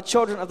God, but the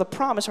children of the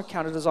promise are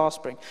counted as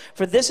offspring.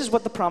 For this is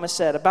what the promise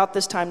said, about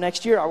this time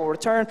next year I will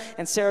return,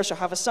 and Sarah shall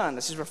have a son.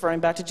 This is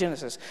referring back to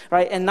Genesis,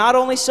 right? And not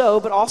only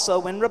so, but also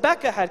when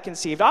Rebekah had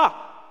conceived.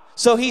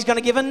 So he's going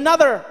to give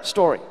another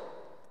story.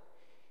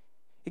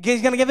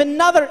 He's going to give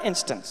another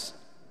instance.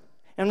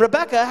 And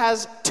Rebekah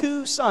has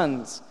two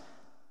sons.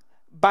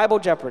 Bible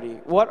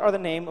Jeopardy. What are the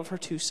name of her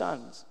two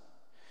sons?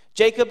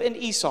 Jacob and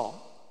Esau.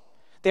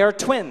 They are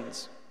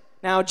twins.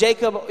 Now,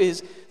 Jacob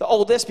is the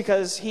oldest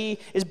because he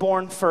is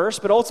born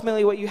first, but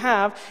ultimately what you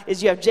have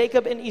is you have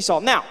Jacob and Esau.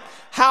 Now,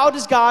 how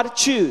does God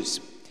choose?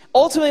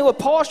 Ultimately, what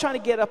Paul is trying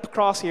to get up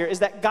across here is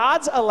that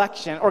God's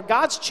election, or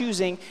God's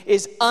choosing,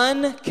 is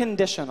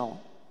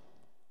unconditional.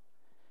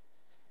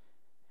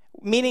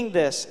 Meaning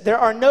this, there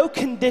are no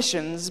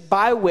conditions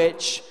by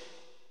which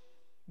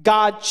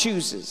God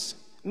chooses.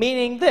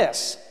 Meaning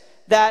this,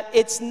 that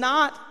it's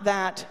not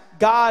that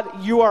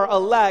God, you are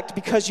elect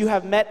because you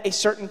have met a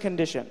certain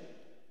condition.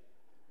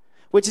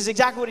 Which is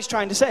exactly what he's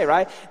trying to say,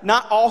 right?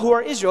 Not all who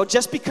are Israel.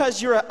 Just because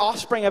you're an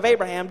offspring of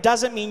Abraham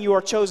doesn't mean you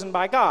are chosen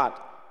by God.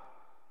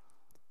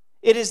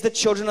 It is the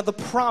children of the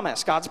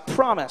promise, God's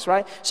promise,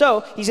 right?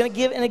 So he's going to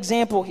give an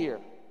example here.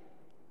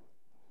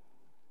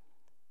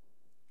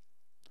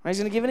 He's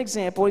going to give an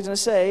example. He's going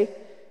to say,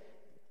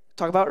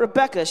 talk about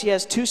Rebekah. She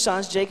has two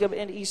sons, Jacob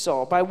and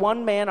Esau. By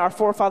one man, our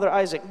forefather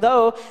Isaac,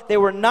 though they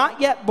were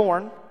not yet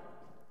born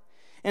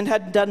and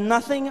had done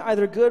nothing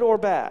either good or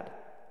bad,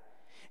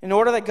 in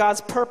order that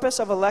God's purpose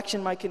of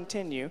election might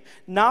continue,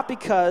 not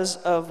because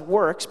of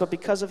works, but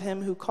because of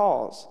him who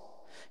calls.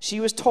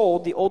 She was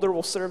told, the older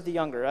will serve the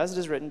younger. As it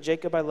is written,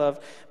 Jacob I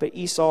loved, but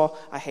Esau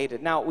I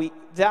hated. Now,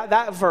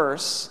 that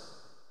verse,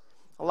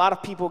 a lot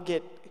of people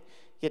get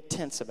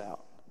tense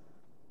about.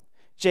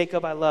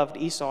 Jacob I loved,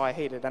 Esau I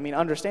hated. I mean,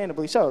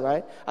 understandably so,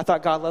 right? I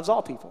thought God loves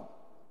all people.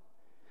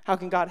 How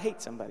can God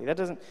hate somebody? That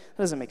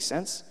doesn't make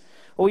sense.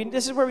 Well,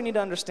 this is where we need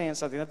to understand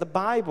something, that the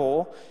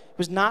Bible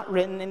was not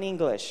written in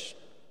English.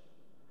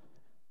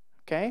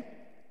 Okay?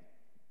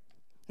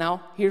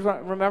 Now,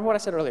 remember what I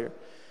said earlier.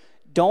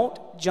 Don't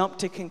jump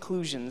to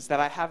conclusions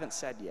that I haven't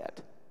said yet.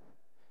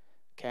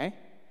 Okay?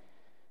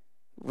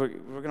 We're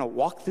going to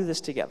walk through this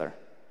together.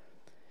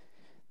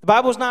 The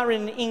Bible is not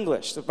written in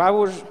English. The Bible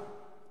was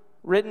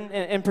written,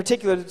 in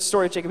particular, the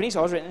story of Jacob and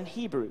Esau was written in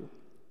Hebrew.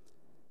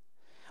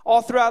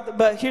 All throughout,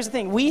 but here's the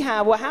thing.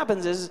 What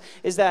happens is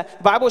that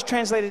the Bible is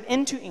translated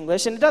into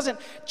English, and it doesn't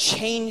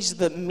change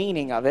the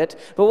meaning of it,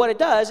 but what it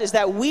does is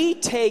that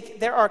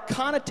there are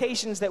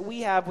connotations that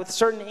we have with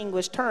certain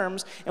English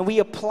terms, and we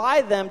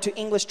apply them to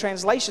English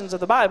translations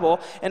of the Bible,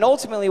 and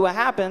ultimately what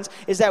happens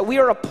is that we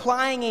are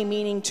applying a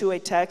meaning to a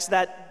text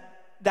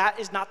that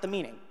is not the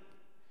meaning.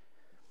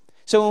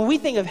 So when we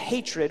think of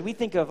hatred, we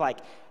think of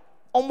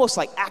almost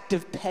like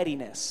active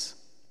pettiness.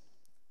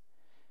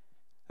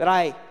 That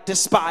I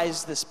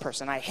despise this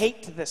person. I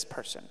hate this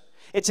person.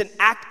 It's an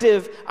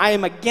active, I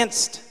am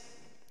against.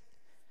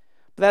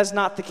 But that's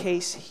not the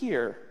case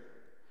here.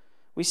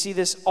 We see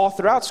this all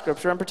throughout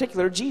Scripture, in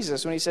particular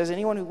Jesus, when he says,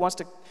 anyone who wants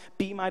to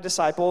be my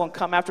disciple and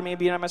come after me and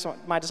be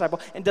my disciple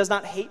and does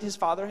not hate his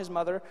father, his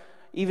mother,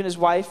 even his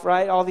wife,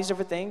 right, all these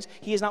different things,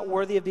 he is not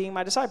worthy of being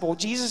my disciple.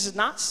 Jesus is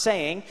not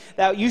saying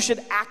that you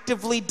should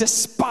actively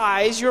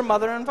despise your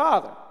mother and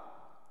father.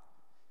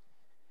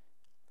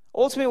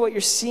 Ultimately, what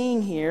you're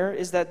seeing here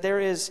is that there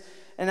is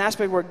an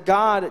aspect where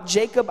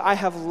Jacob I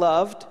have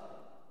loved,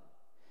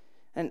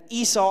 and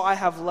Esau I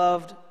have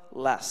loved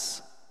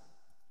less.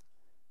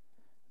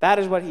 That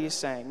is what he is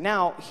saying.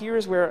 Now, here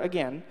is where,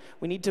 again,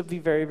 we need to be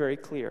very, very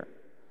clear.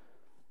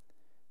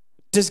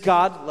 Does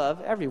God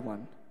love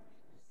everyone?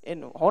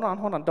 And hold on.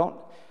 I'm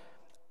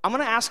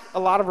going to ask a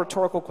lot of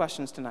rhetorical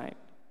questions tonight.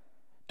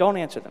 Don't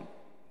answer them,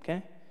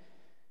 okay?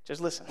 Just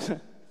listen.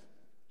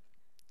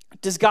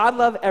 Does God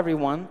love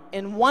everyone?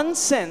 In one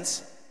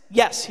sense,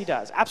 yes, he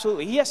does.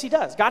 Absolutely. Yes, he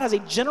does. God has a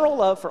general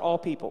love for all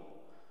people.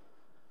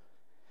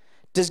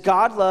 Does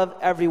God love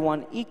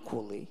everyone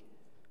equally?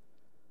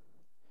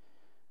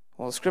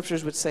 Well, the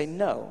scriptures would say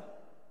no.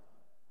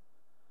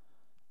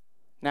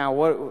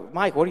 Now,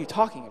 Mike, what are you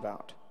talking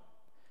about?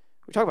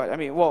 What are you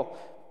talking about?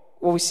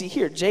 What we see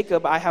here,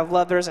 Jacob, I have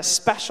loved. There is a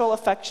special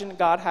affection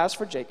God has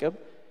for Jacob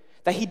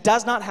that he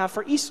does not have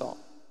for Esau.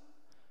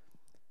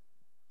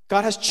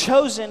 God has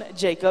chosen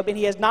Jacob, and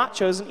he has not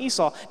chosen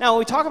Esau. Now, when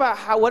we talk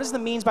about what is the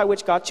means by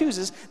which God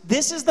chooses,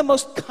 this is the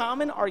most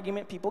common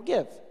argument people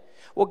give.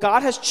 Well,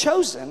 God has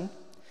chosen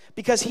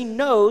because he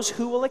knows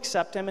who will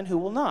accept him and who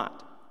will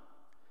not.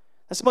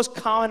 That's the most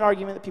common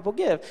argument that people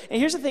give. And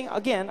here's the thing,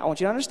 again, I want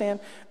you to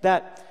understand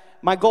that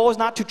my goal is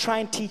not to try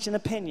and teach an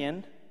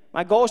opinion.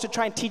 My goal is to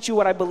try and teach you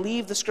what I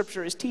believe the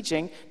scripture is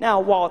teaching. Now,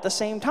 while at the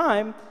same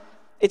time,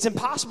 it's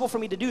impossible for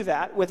me to do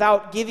that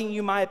without giving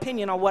you my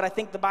opinion on what I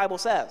think the Bible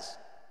says.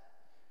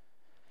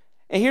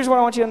 And here's what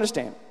I want you to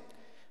understand.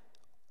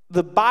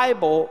 The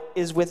Bible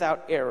is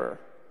without error.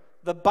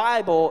 The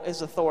Bible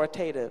is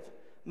authoritative.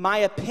 My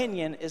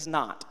opinion is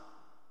not.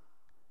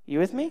 You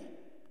with me?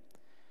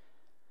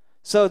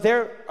 So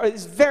there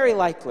is very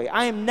likely,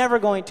 I am never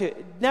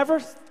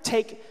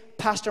take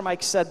Pastor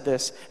Mike said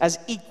this as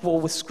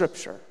equal with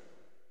Scripture.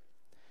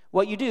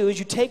 What you do is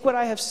you take what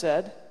I have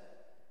said,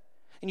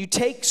 and you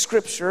take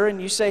Scripture,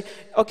 and you say,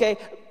 okay,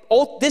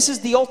 this is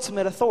the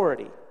ultimate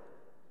authority.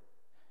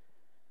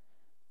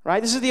 Right?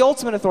 This is the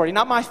ultimate authority.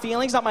 Not my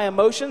feelings, not my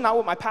emotion, not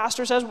what my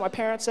pastor says, what my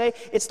parents say.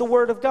 It's the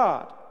Word of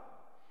God.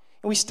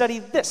 And we study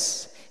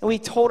this, and we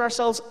hold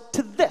ourselves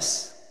to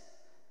this.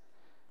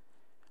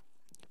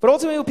 But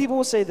ultimately what people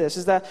will say this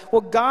is that,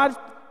 well, God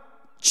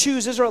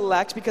chooses or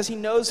elects because he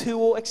knows who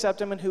will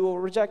accept him and who will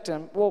reject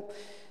him. Well,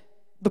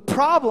 the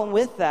problem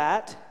with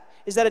that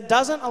is that it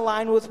doesn't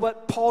align with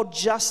what Paul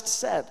just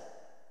said.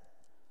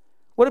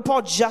 What did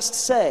Paul just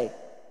say?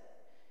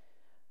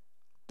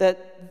 That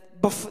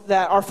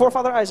our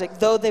forefather Isaac,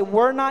 though they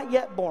were not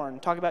yet born,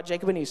 talking about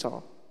Jacob and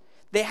Esau,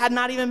 they had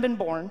not even been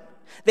born.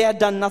 They had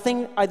done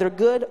nothing either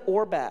good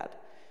or bad.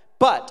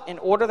 But in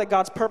order that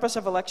God's purpose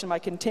of election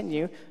might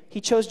continue,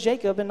 he chose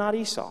Jacob and not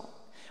Esau.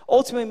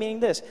 Ultimately meaning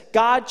this,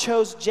 God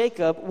chose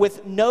Jacob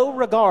with no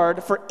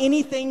regard for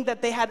anything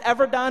that they had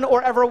ever done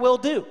or ever will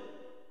do.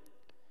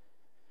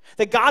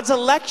 That God's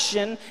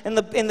election in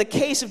the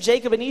case of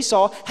Jacob and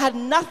Esau had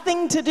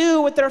nothing to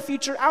do with their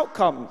future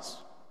outcomes.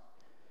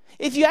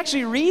 If you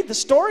actually read the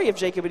story of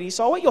Jacob and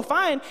Esau, what you'll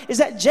find is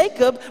that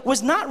Jacob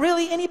was not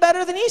really any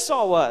better than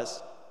Esau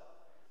was.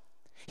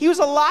 He was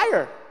a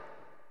liar.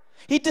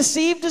 He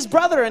deceived his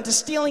brother into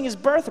stealing his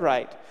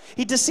birthright.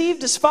 He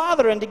deceived his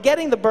father into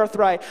getting the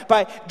birthright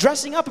by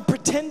dressing up and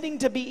pretending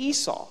to be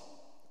Esau.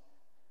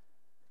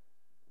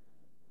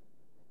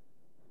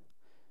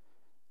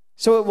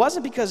 So it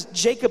wasn't because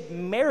Jacob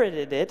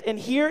merited it, and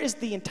here is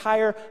the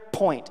entire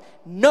point.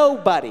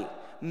 Nobody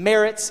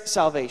merits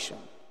salvation.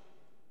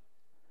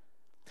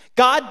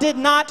 God did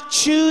not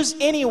choose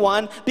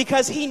anyone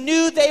because he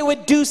knew they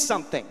would do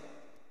something.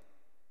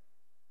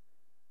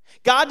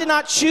 God did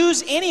not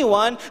choose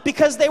anyone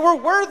because they were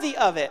worthy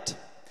of it.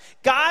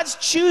 God's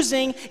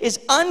choosing is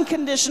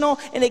unconditional,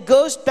 and it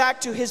goes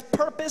back to his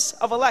purpose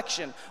of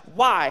election.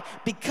 Why?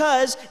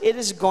 Because it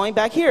is going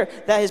back here,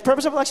 that his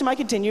purpose of election might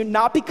continue,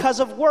 not because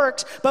of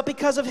works, but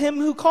because of him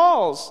who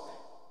calls.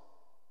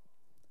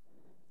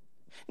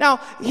 Now,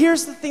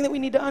 here's the thing that we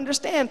need to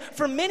understand.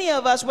 For many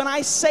of us, when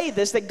I say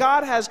this, that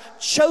God has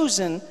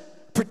chosen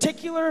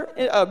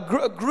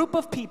a group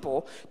of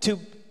people to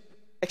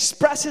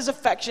express his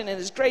affection and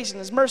his grace and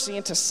his mercy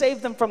and to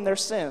save them from their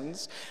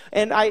sins.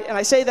 And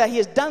I say that he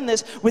has done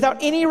this without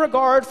any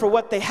regard for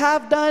what they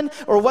have done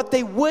or what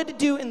they would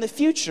do in the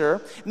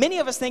future. Many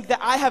of us think that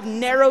I have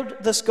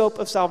narrowed the scope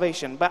of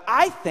salvation. But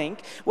I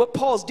think what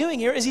Paul's doing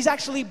here is he's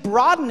actually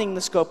broadening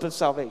the scope of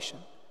salvation.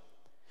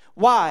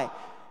 Why?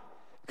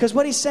 Because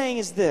what he's saying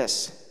is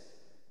this: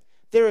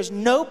 there is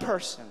no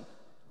person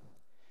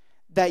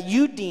that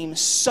you deem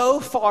so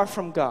far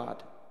from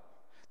God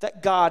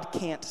that God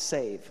can't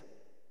save.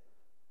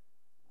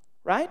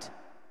 Right?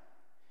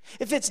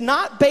 If it's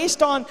not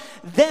based on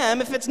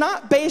them, if it's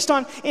not based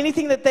on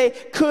anything that they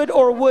could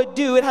or would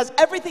do, it has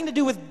everything to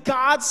do with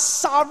God's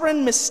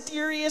sovereign,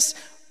 mysterious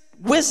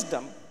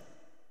wisdom.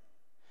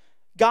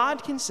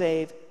 God can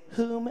save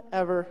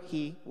whomever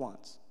he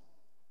wants.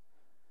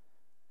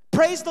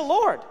 Praise the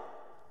Lord.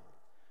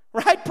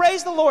 Right?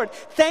 Praise the Lord.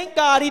 Thank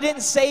God he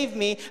didn't save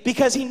me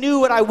because he knew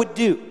what I would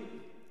do.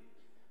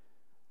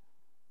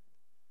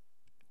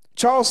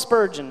 Charles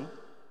Spurgeon,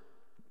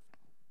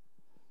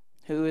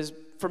 who is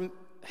from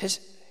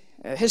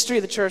history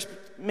of the church,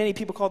 many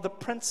people call the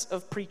Prince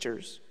of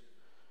Preachers,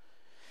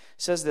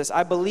 says this: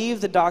 I believe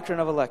the doctrine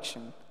of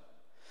election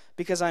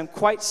because I'm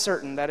quite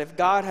certain that if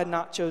God had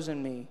not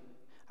chosen me,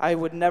 I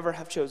would never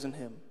have chosen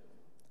him.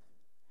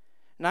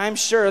 And I am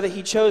sure that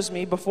he chose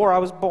me before I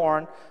was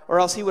born, or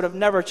else he would have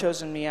never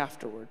chosen me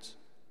afterwards.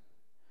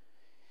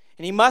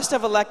 And he must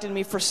have elected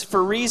me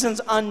for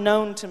reasons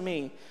unknown to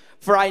me,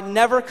 for I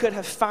never could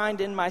have found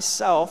in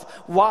myself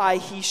why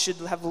he should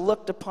have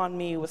looked upon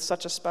me with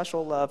such a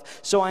special love.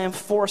 So I am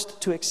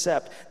forced to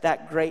accept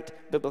that great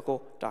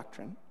biblical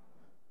doctrine.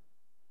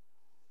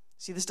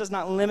 See, this does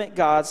not limit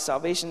God's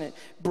salvation. It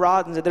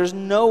broadens it. There's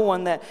no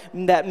one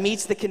that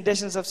meets the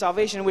conditions of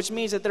salvation, which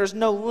means that there's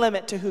no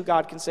limit to who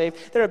God can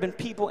save. There have been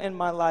people in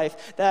my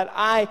life that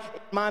in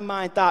my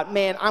mind, thought,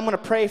 man, I'm going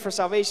to pray for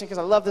salvation because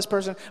I love this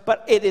person,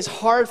 but it is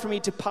hard for me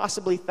to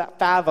possibly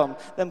fathom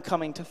them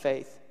coming to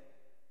faith.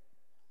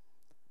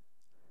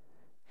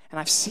 And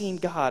I've seen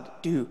God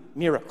do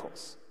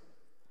miracles.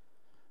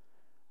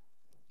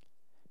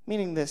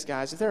 Meaning this,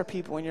 guys, if there are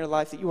people in your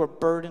life that you are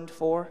burdened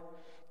for,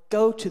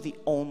 go to the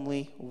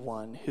only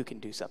one who can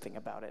do something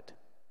about it.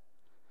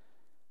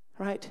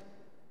 Right?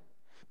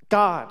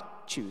 God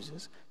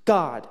chooses.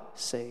 God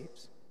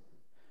saves.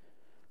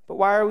 But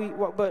why are we,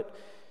 but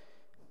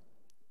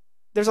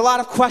there's a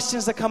lot of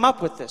questions that come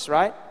up with this,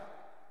 right?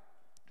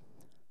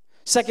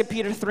 2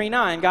 Peter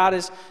 3:9, God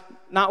is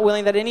not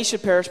willing that any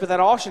should perish, but that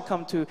all should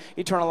come to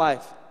eternal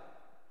life.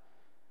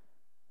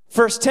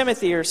 1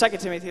 Timothy or 2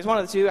 Timothy is one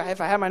of the two.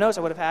 If I had my notes,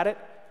 I would have had it.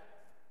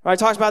 Right, it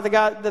talks about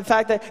the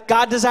fact that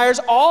God desires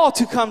all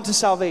to come to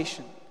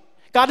salvation.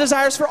 God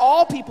desires for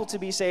all people to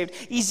be saved.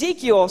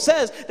 Ezekiel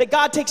says that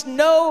God takes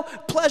no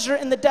pleasure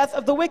in the death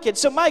of the wicked.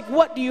 So, Mike,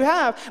 what do you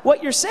have?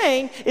 What you're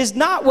saying is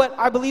not what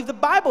I believe the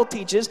Bible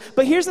teaches,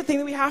 but here's the thing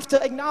that we have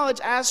to acknowledge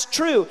as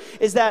true,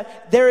 is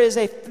that there is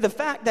the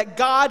fact that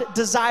God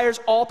desires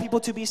all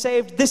people to be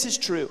saved. This is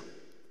true.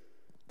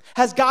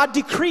 Has God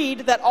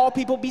decreed that all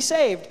people be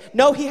saved?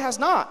 No, he has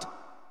not.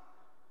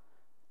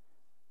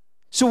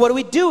 So what do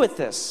we do with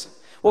this?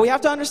 Well, we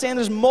have to understand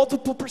there's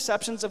multiple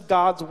perceptions of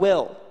God's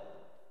will.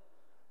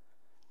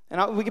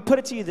 And we can put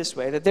it to you this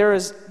way, that there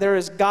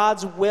is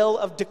God's will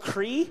of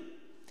decree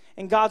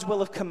and God's will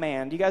of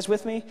command. You guys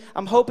with me?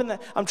 I'm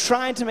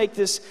trying to make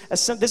this,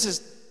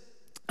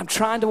 I'm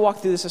trying to walk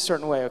through this a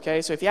certain way,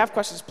 okay? So if you have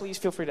questions, please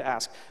feel free to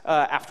ask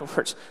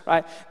afterwards,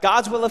 right?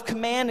 God's will of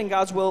command and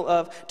God's will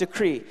of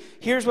decree.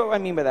 Here's what I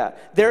mean by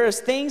that. There is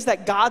things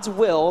that God's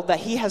will that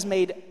he has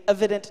made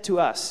evident to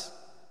us.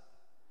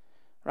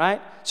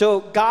 Right? So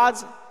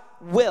God's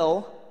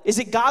will, is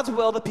it God's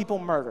will that people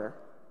murder?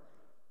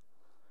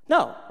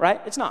 No,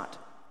 right? It's not.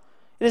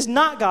 It is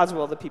not God's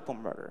will that people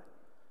murder.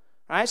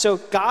 Right? So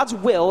God's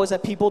will is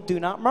that people do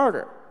not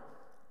murder.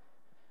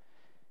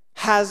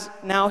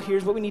 Now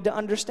here's what we need to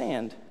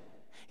understand.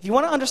 If you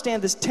want to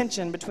understand this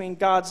tension between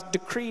God's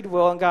decreed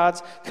will and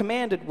God's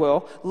commanded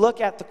will, look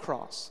at the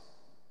cross.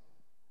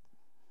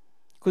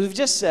 Because we've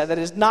just said that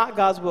it is not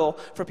God's will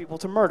for people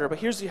to murder. But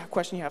here's the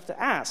question you have to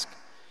ask.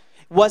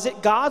 Was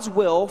it God's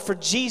will for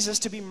Jesus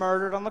to be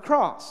murdered on the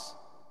cross?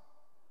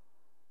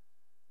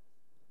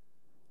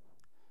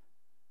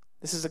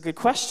 This is a good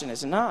question,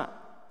 is it not?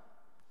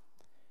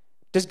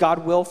 Does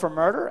God will for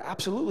murder?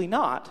 Absolutely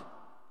not.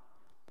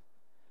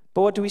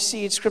 But what do we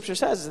see in Scripture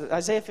says,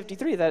 Isaiah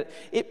 53, that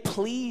it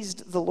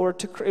pleased the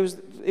Lord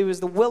it was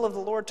the will of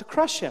the Lord to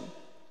crush him.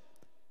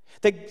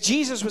 That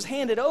Jesus was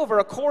handed over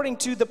according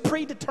to the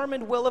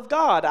predetermined will of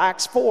God,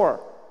 Acts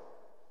 4.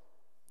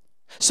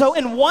 So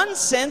in one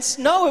sense,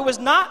 no, it was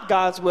not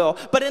God's will.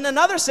 But in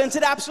another sense,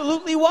 it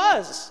absolutely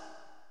was.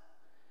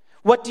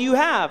 What do you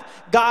have?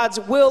 God's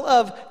will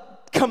of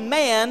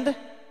command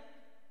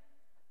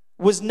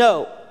was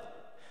no.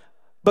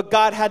 But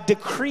God had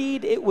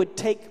decreed it would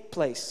take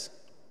place.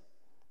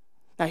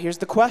 Now here's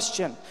the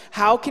question.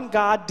 How can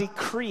God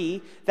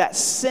decree that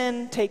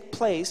sin take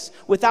place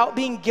without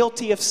being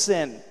guilty of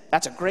sin?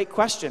 That's a great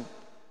question.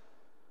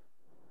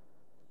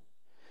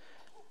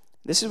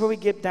 This is where we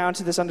get down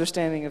to this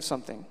understanding of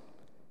something.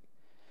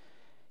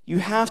 You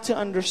have to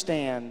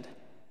understand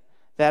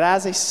that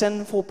as a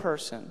sinful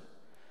person,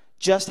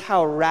 just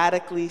how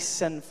radically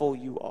sinful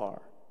you are.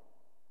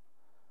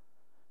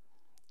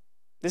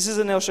 This is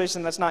an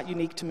illustration that's not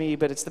unique to me,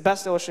 but it's the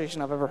best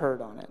illustration I've ever heard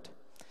on it.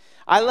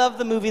 I love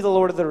the movie The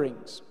Lord of the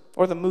Rings,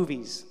 or the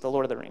movies, the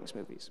Lord of the Rings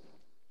movies.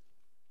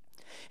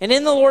 And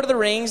in The Lord of the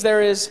Rings,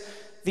 there is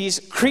these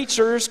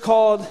creatures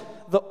called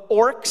the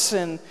orcs,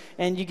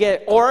 and you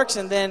get orcs,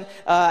 and then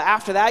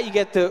after that you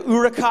get the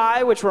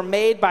Uruk-hai, which were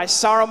made by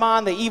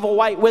Saruman, the evil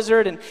white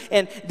wizard,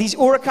 and these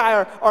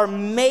Uruk-hai are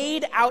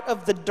made out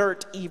of the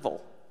dirt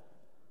evil.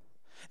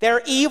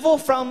 They're evil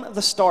from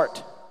the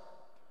start.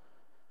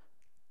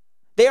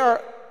 They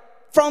are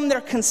from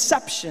their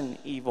conception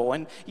evil.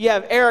 And you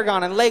have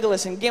Aragorn and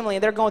Legolas and Gimli,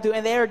 and they're going through,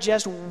 and they are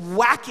just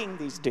whacking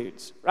these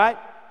dudes, right?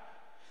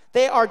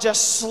 They are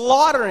just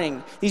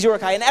slaughtering these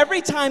Uruk-hai. And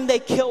every time they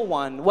kill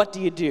one, what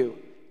do?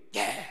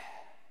 Yeah.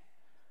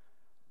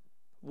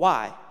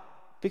 Why?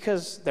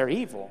 Because they're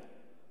evil.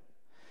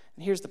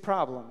 And here's the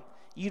problem.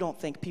 You don't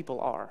think people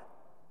are.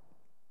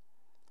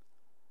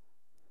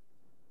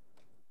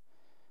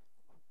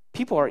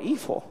 People are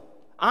evil.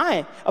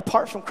 I,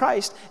 apart from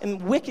Christ, am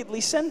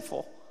wickedly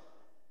sinful.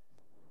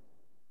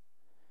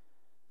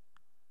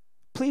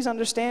 Please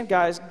understand,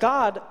 guys,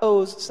 God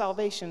owes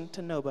salvation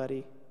to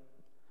nobody.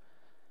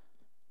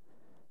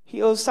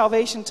 He owes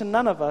salvation to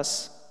none of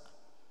us.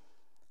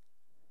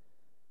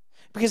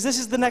 Because this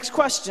is the next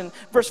question.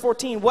 Verse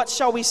 14, what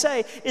shall we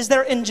say? Is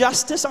there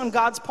injustice on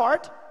God's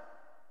part?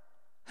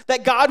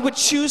 That God would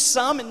choose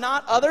some and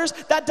not others?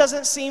 That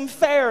doesn't seem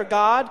fair,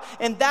 God.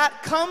 And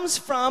that comes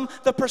from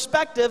the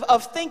perspective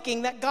of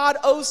thinking that God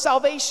owes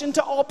salvation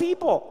to all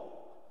people.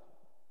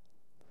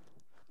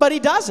 But he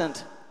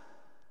doesn't.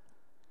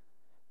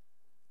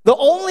 The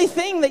only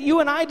thing that you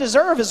and I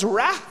deserve is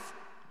wrath.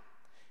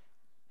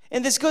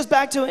 And this goes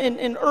back to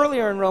in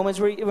earlier in Romans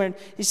when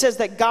he says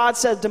that God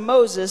said to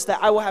Moses that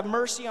I will have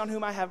mercy on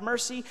whom I have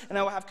mercy, and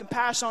I will have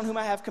compassion on whom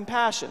I have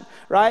compassion,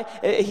 right?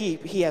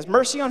 He has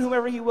mercy on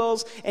whomever he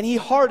wills, and he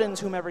hardens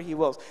whomever he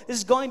wills. This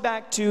is going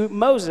back to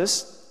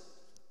Moses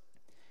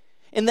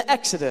in the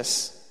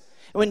Exodus.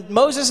 When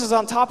Moses is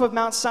on top of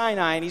Mount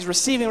Sinai and he's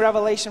receiving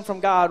revelation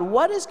from God,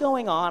 what is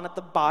going on at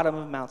the bottom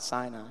of Mount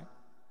Sinai?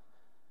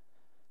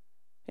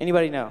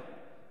 Anybody know?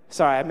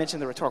 Sorry, I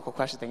mentioned the rhetorical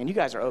question thing, and you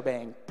guys are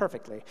obeying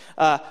perfectly.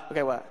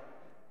 Okay, what?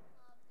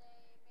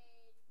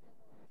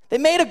 They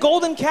made a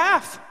golden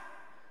calf.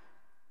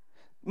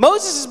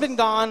 Moses has been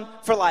gone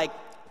for like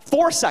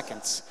 4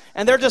 seconds,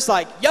 and they're just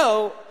like,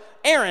 yo,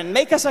 Aaron,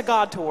 make us a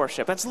god to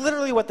worship. That's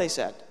literally what they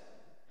said.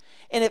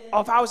 And if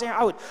I was Aaron,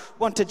 I would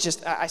want to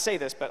just, I say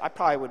this, but I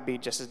probably would be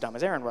just as dumb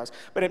as Aaron was.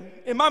 But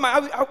in my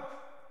mind,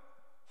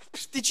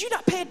 did you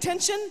not pay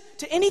attention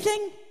to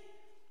anything?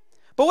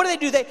 But what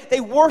do? They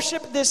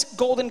worship this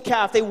golden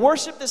calf. They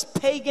worship this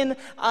pagan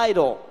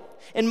idol.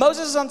 And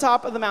Moses is on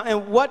top of the mountain.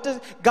 And what does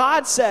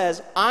God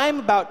says, I'm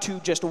about to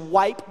just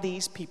wipe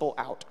these people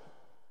out.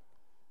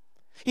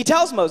 He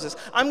tells Moses,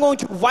 I'm going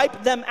to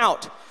wipe them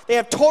out. They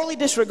have totally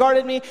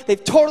disregarded me.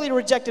 They've totally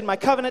rejected my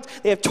covenant.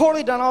 They have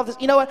totally done all this.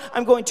 You know what?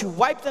 I'm going to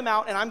wipe them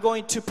out, and I'm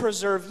going to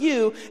preserve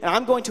you, and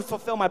I'm going to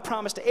fulfill my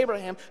promise to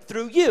Abraham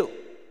through you.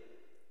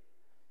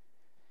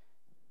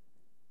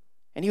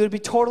 And he would be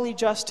totally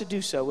just to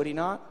do so, would he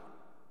not?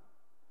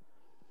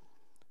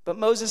 But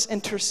Moses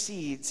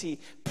intercedes. He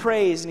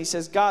prays and he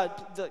says, God,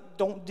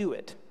 don't do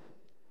it.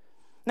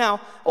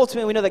 Now,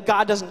 ultimately, we know that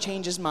God doesn't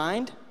change his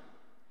mind.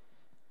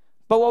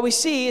 But what we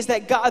see is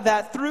that God,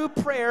 that through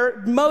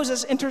prayer,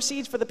 Moses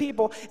intercedes for the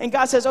people, and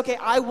God says, okay,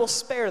 I will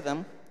spare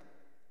them,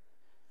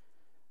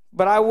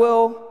 but I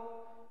will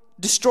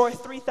destroy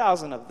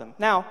 3,000 of them.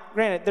 Now,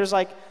 granted, there's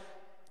like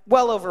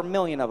well over 1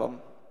 million of them.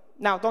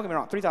 Now, don't get me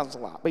wrong, 3,000 is a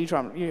lot, but you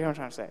know what I'm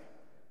trying to say.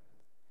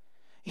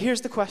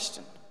 Here's the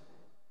question.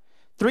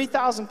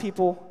 3,000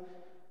 people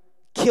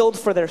killed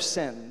for their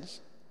sins.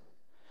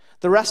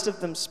 The rest of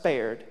them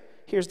spared.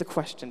 Here's the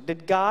question.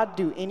 Did God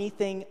do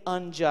anything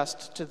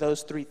unjust to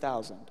those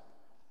 3,000?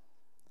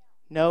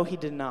 No, he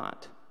did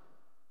not.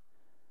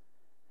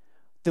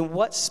 Then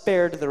what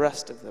spared the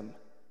rest of them?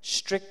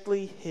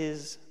 Strictly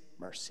his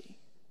mercy.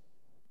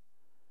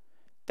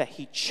 That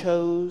he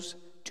chose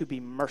to be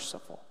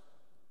merciful.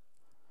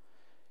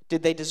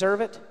 Did they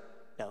deserve it?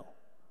 No.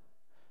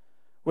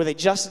 Were they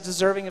just as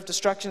deserving of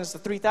destruction as the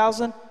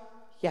 3,000?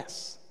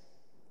 Yes.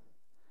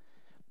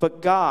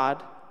 But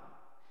God,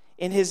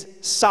 in his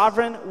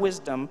sovereign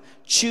wisdom,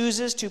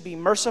 chooses to be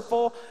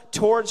merciful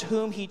towards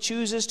whom he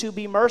chooses to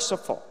be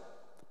merciful.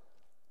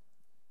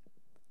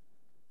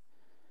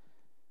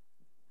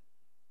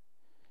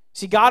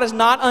 See, God is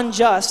not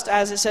unjust,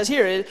 as it says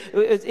here.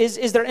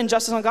 Is there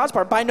injustice on God's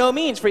part? By no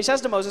means. For he says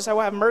to Moses, I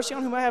will have mercy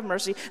on whom I have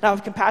mercy, and I will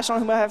have compassion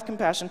on whom I have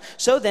compassion.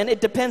 So then, it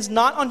depends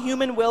not on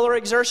human will or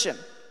exertion.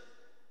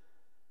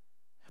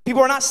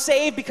 People are not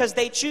saved because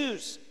they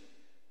choose.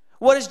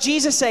 What does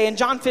Jesus say in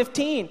John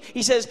 15?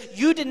 He says,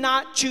 you did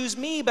not choose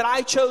me, but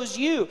I chose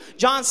you.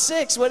 John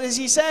 6, what does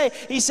he say?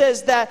 He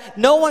says that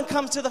no one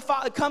comes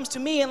to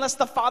me unless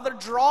the Father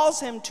draws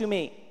him to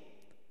me.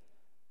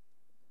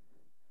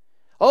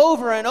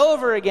 Over and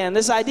over again,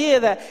 this idea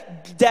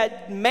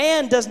that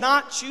man does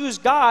not choose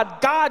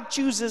God, God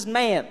chooses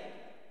man.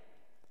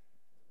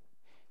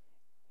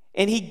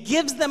 And he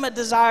gives them a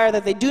desire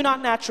that they do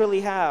not naturally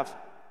have.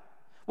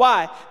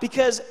 Why?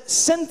 Because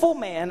sinful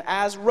man,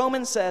 as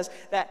Romans says,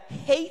 that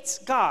hates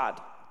God.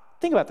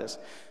 Think about this.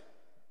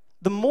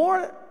 The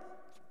more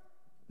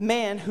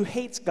man who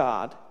hates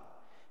God,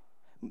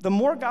 the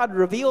more God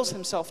reveals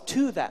himself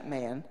to that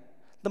man,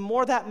 the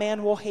more that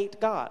man will hate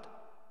God.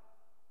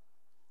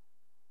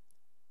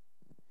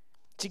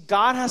 See,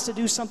 God has to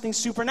do something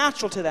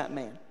supernatural to that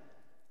man.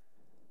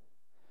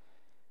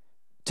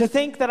 To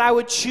think that I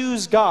would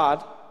choose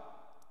God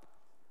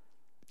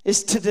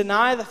is to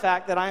deny the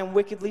fact that I am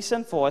wickedly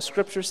sinful, as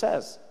Scripture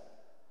says.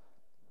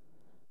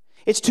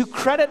 It's to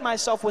credit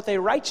myself with a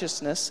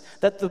righteousness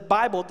that the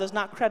Bible does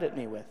not credit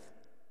me with.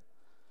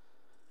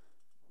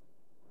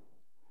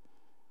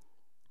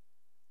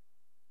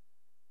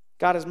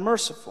 God is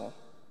merciful,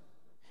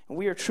 and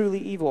we are truly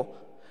evil.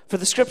 For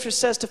the Scripture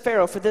says to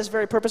Pharaoh, for this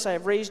very purpose I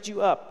have raised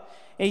you up.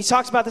 And he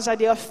talks about this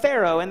idea of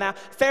Pharaoh. And now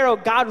Pharaoh,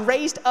 God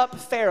raised up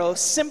Pharaoh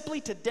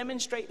simply to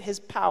demonstrate his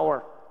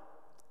power.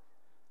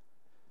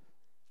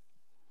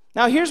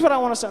 Now here's what I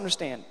want us to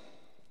understand.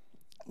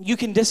 You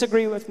can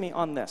disagree with me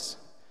on this.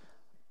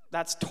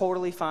 That's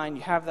totally fine.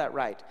 You have that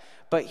right.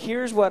 But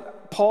here's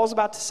what Paul's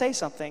about to say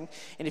something.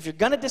 And if you're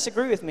going to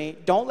disagree with me,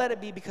 don't let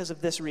it be because of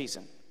this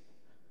reason.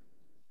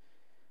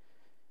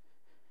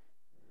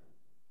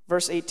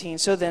 Verse 18,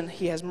 so then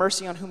he has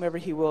mercy on whomever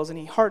he wills, and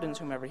he hardens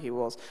whomever he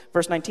wills.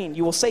 Verse 19,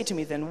 you will say to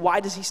me then, why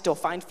does he still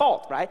find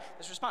fault, right?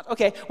 This response,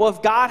 okay, well,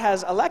 if God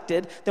has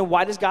elected, then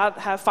why does God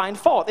find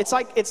fault? It's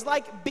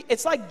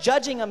like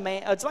judging a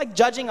man, it's like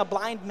judging a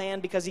blind man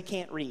because he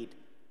can't read.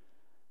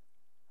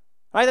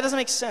 Right? That doesn't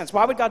make sense.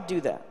 Why would God do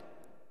that?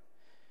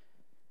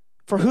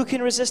 For who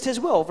can resist his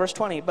will? Verse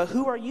 20, but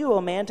who are you,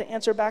 O man, to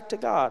answer back to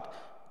God?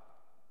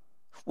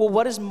 Will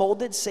what is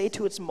molded say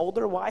to its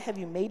molder, why have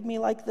you made me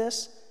like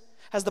this?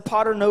 Has the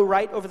potter no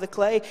right over the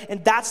clay?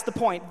 And that's the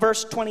point.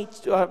 Verse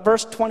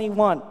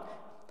 21.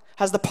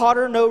 Has the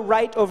potter no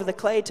right over the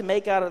clay to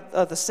make out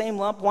of the same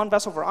lump one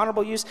vessel for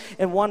honorable use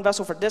and one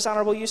vessel for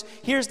dishonorable use?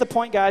 Here's the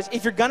point, guys.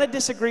 If you're going to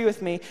disagree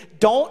with me,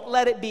 don't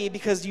let it be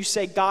because you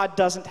say God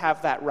doesn't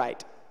have that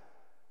right.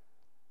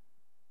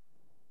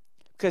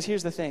 Because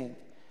here's the thing.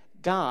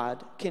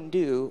 God can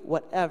do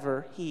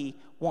whatever he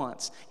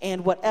wants.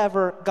 And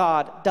whatever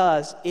God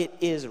does, it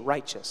is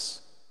righteous.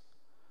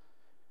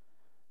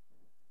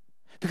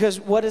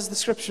 Because what does the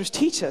Scriptures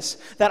teach us?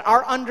 That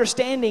our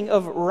understanding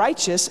of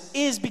righteous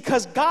is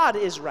because God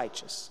is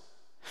righteous.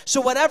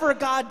 So whatever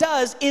God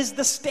does is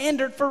the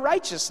standard for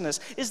righteousness,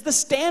 is the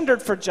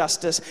standard for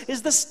justice,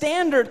 is the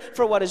standard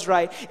for what is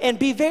right. And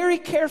be very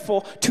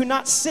careful to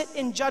not sit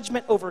in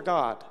judgment over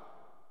God.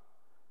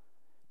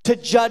 To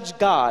judge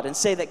God and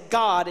say that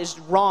God is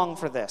wrong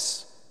for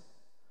this.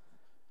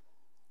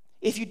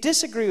 If you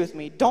disagree with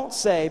me, don't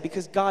say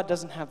because God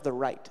doesn't have the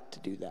right to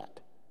do that.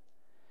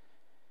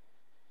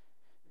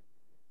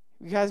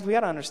 You guys, we got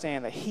to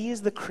understand that he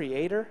is the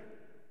creator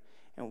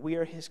and we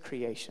are his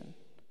creation.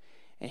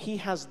 And he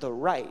has the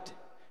right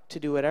to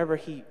do whatever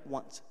he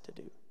wants to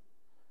do.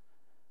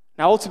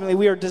 Now, ultimately,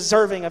 we are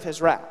deserving of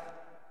his wrath.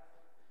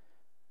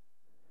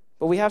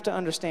 But we have to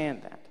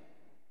understand that.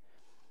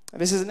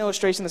 This is an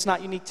illustration that's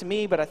not unique to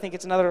me, but I think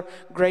it's another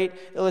great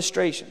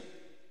illustration.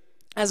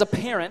 As a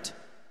parent,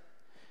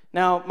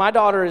 now my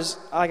daughter is,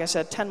 like I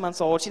said, 10 months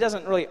old. She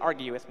doesn't really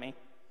argue with me,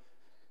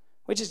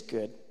 which is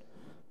good.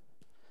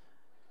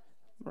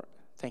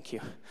 Thank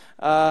you.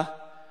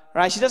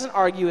 Right? She doesn't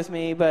argue with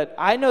me, but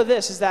I know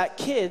this, is that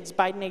kids,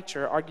 by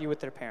nature, argue with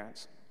their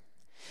parents.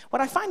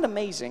 What I find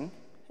amazing,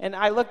 and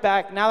I look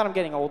back, now that I'm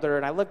getting older,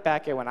 and I look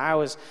back at when I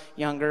was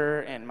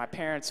younger, and my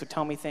parents would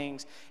tell me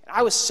things, and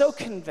I was so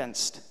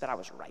convinced that I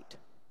was right.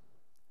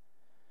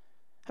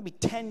 I'd be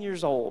 10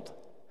 years old,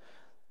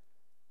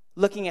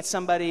 looking at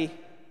somebody,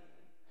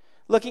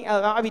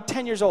 I'd be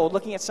 10 years old,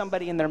 looking at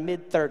somebody in their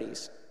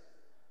mid-30s,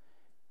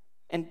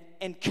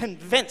 and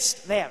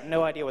convinced they have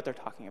no idea what they're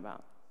talking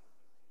about.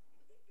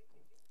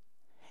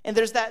 And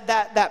there's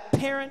that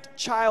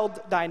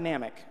parent-child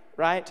dynamic,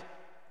 right?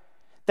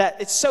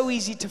 That it's so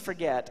easy to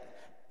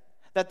forget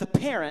that the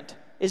parent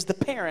is the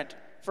parent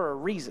for a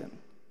reason.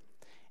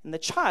 And the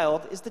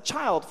child is the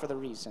child for the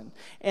reason.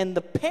 And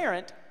the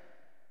parent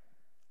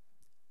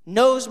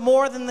knows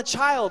more than the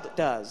child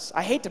does.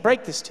 I hate to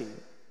break this to you.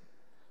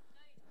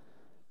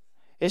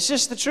 It's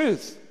just the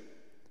truth.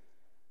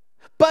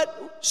 But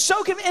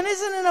and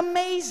isn't it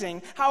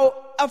amazing how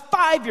a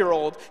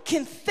 5-year-old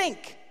can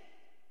think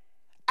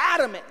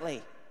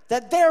adamantly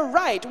that they're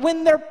right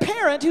when their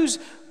parent, who's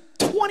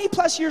 20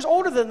 plus years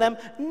older than them,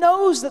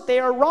 knows that they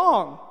are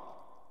wrong.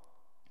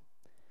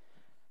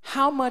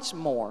 How much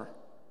more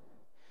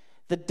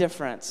the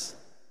difference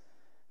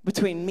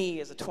between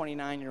me as a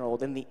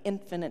 29-year-old and the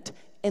infinite,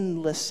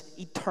 endless,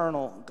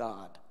 eternal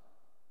God.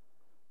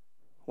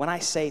 When I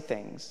say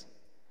things,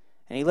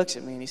 and he looks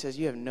at me and he says,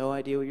 you have no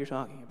idea what you're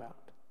talking about.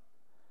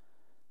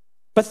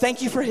 But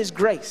thank you for his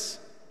grace.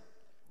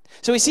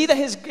 So we see that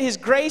his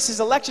grace, his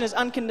election is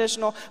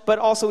unconditional, but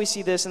also we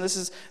see this, and this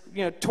is,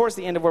 towards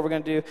the end of what we're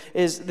going to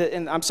do,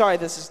 and I'm sorry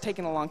this is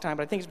taking a long time,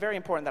 but I think it's very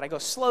important that I go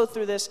slow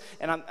through this,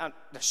 and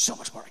there's so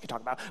much more I can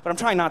talk about, but I'm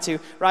trying not to,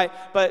 right?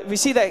 But we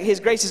see that his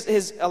grace,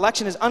 his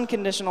election is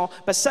unconditional,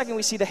 but second,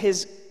 we see that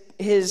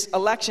his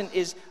election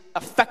is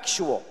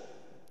effectual.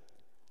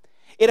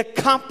 It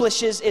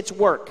accomplishes its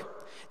work.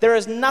 There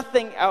is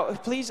nothing,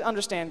 please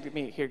understand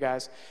me here,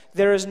 guys.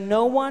 There is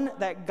no one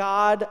that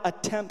God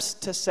attempts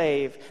to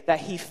save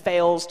that he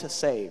fails to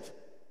save.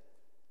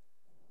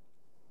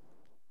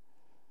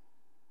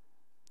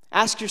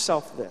 Ask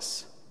yourself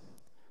this.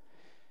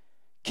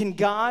 Can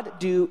God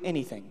do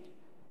anything?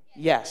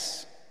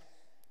 Yes.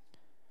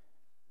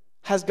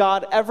 Has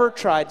God ever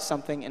tried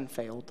something and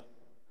failed?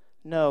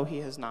 No, he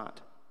has not.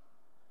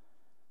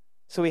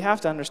 So we have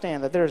to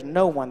understand that there is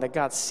no one that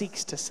God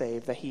seeks to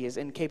save that he is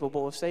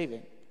incapable of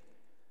saving.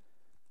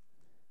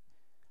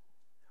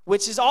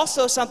 Which is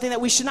also something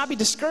that we should not be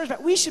discouraged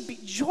about. We should be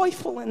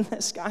joyful in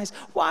this, guys.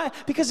 Why?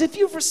 Because if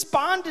you've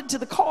responded to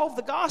the call of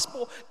the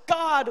gospel,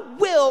 God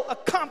will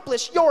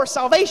accomplish your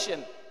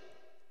salvation.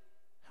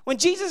 When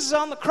Jesus is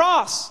on the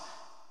cross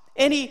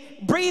and he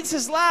breathes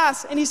his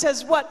last and he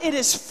says, what? It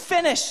is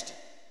finished.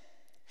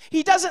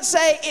 He doesn't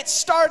say it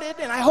started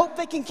and I hope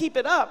they can keep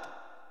it up.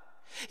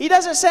 He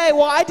doesn't say,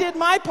 well, I did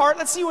my part.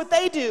 Let's see what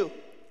they do.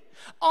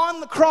 On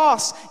the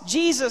cross,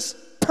 Jesus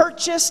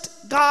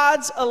purchased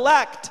God's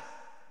elect.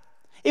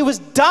 It was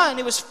done.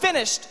 It was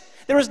finished.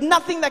 There was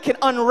nothing that could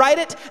unwrite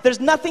it. There's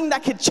nothing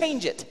that could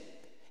change it.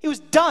 It was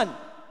done.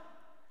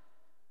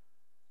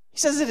 He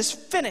says it is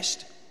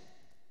finished.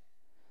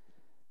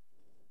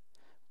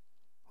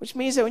 Which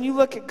means that when you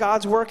look at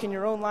God's work in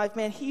your own life,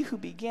 man, he who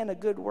began a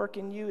good work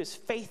in you is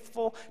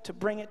faithful to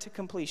bring it to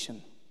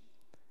completion.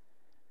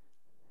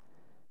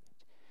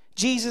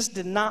 Jesus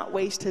did not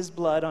waste his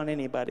blood on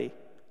anybody.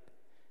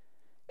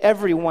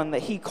 Everyone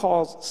that he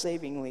calls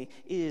savingly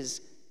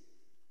is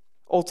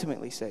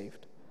ultimately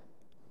saved.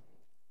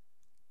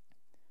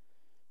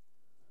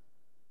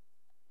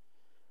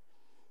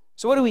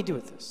 So what do we do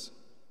with this?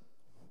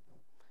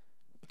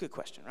 Good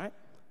question, right?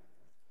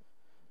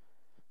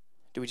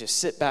 Do we just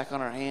sit back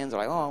on our hands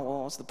like, oh,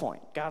 well, what's the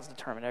point? God's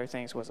determined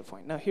everything, so what's the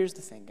point? No, here's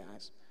the thing,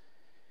 guys.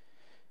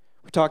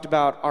 We talked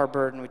about our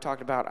burden. We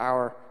talked about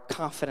our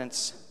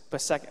confidence.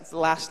 But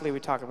lastly, we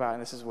talk about,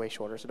 and this is way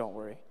shorter, so don't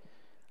worry,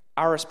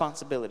 our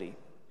responsibility.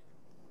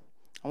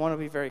 I want to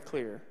be very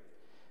clear.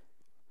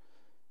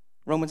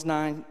 Romans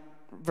 9,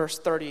 verse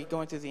 30,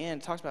 going through the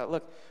end, talks about,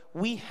 look,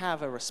 we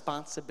have a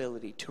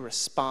responsibility to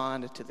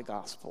respond to the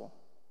gospel.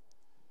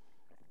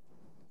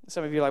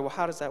 Some of you are like, well,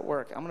 how does that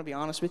work? I'm going to be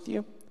honest with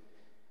you.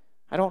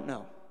 I don't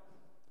know.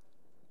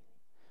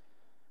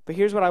 But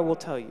here's what I will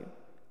tell you.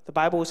 The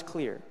Bible is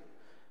clear.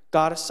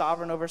 God is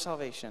sovereign over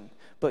salvation,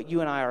 but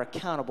you and I are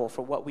accountable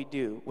for what we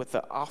do with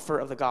the offer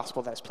of the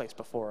gospel that's placed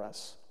before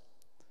us.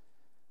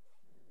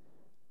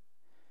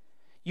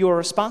 You are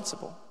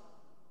responsible.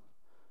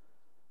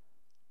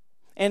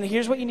 And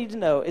here's what you need to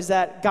know, is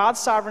that God's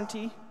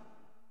sovereignty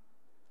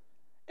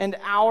and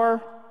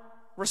our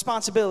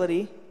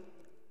responsibility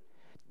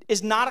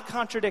is not a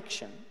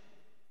contradiction,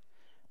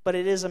 but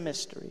it is a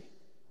mystery.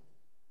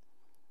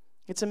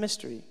 It's a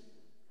mystery.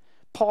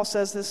 Paul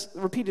says this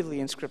repeatedly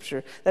in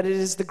Scripture, that it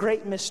is the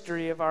great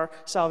mystery of our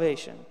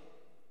salvation.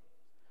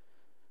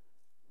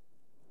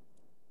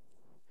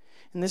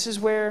 And this is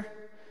where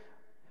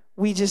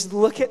we just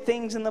look at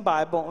things in the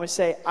Bible and we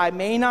say, I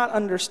may not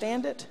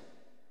understand it,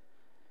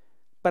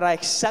 but I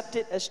accept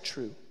it as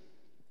true.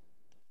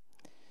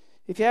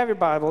 If you have your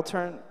Bible,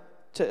 turn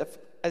to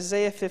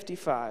Isaiah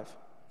 55.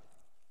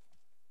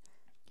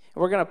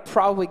 We're going to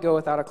probably go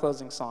without a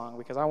closing song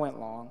because I went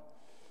long.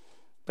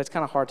 But it's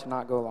kind of hard to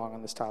not go long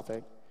on this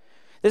topic.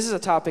 This is a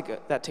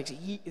topic that takes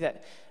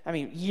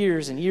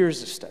years and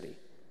years of study.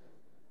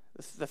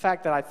 The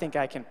fact that I think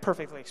I can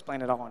perfectly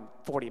explain it all in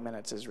 40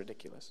 minutes is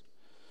ridiculous.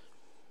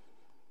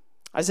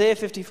 Isaiah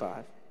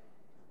 55,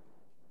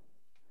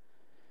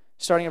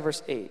 starting at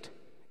verse 8,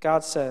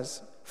 God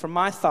says, "For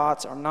my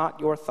thoughts are not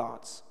your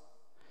thoughts,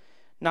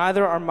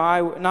 neither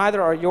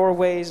are your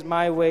ways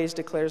my ways,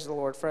 declares the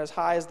Lord. For as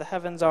the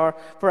heavens are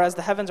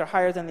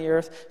higher than the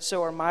earth,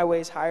 so are my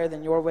ways higher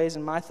than your ways,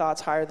 and my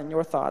thoughts higher than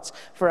your thoughts.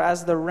 For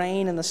as the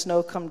rain and the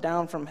snow come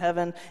down from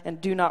heaven,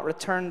 and do not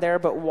return there,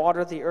 but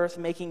water the earth,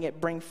 making it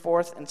bring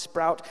forth and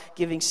sprout,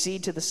 giving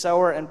seed to the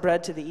sower and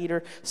bread to the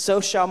eater, so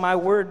shall my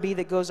word be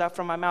that goes out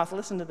from my mouth."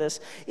 Listen to this.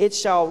 "It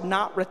shall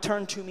not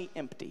return to me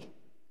empty."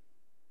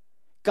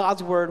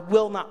 God's word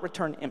will not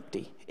return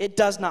empty. It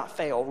does not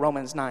fail,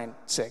 Romans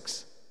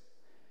 9:6.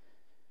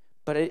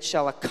 but it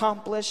shall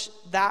accomplish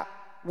that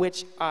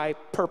which I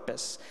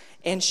purpose,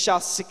 and shall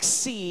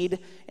succeed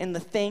in the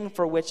thing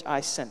for which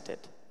I sent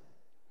it.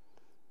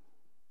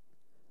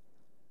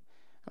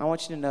 And I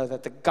want you to know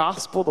that the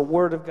gospel, the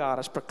word of God,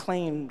 is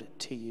proclaimed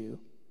to you,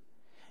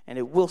 and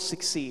it will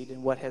succeed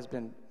in what has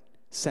been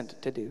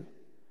sent to do.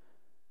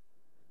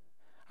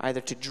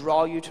 Either to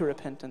draw you to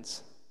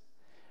repentance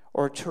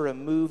or to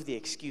remove the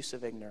excuse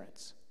of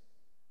ignorance.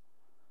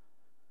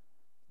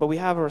 But we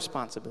have a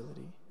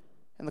responsibility.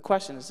 And the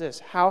question is this: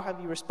 how have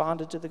you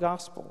responded to the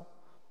gospel?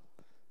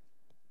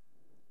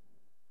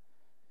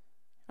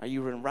 Are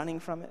you running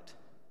from it?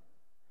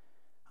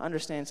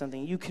 Understand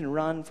something. You can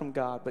run from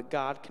God, but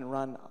God can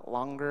run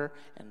longer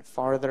and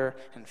farther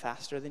and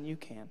faster than you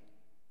can.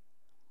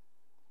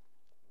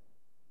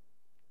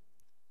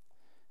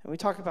 And we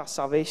talk about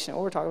salvation,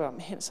 or we're talking about,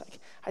 man, it's like,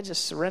 I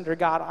just surrender.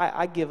 God,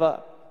 I give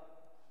up.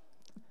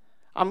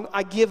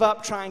 I give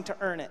up trying to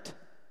earn it.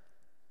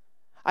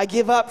 I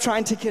give up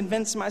trying to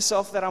convince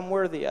myself that I'm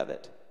worthy of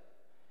it.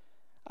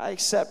 I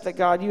accept that,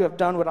 God, you have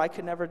done what I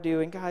could never do.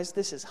 And guys,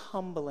 this is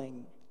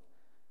humbling.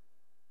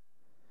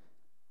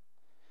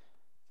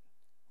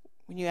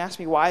 When you ask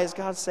me, why has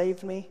God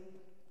saved me?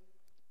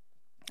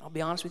 I'll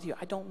be honest with you,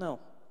 I don't know.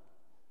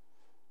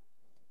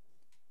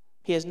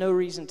 He has no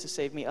reason to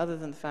save me other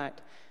than the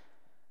fact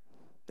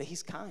that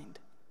he's kind.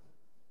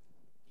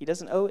 He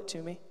doesn't owe it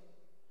to me.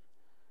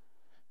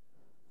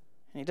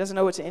 And he doesn't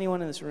owe it to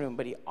anyone in this room,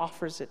 but he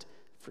offers it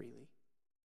freely.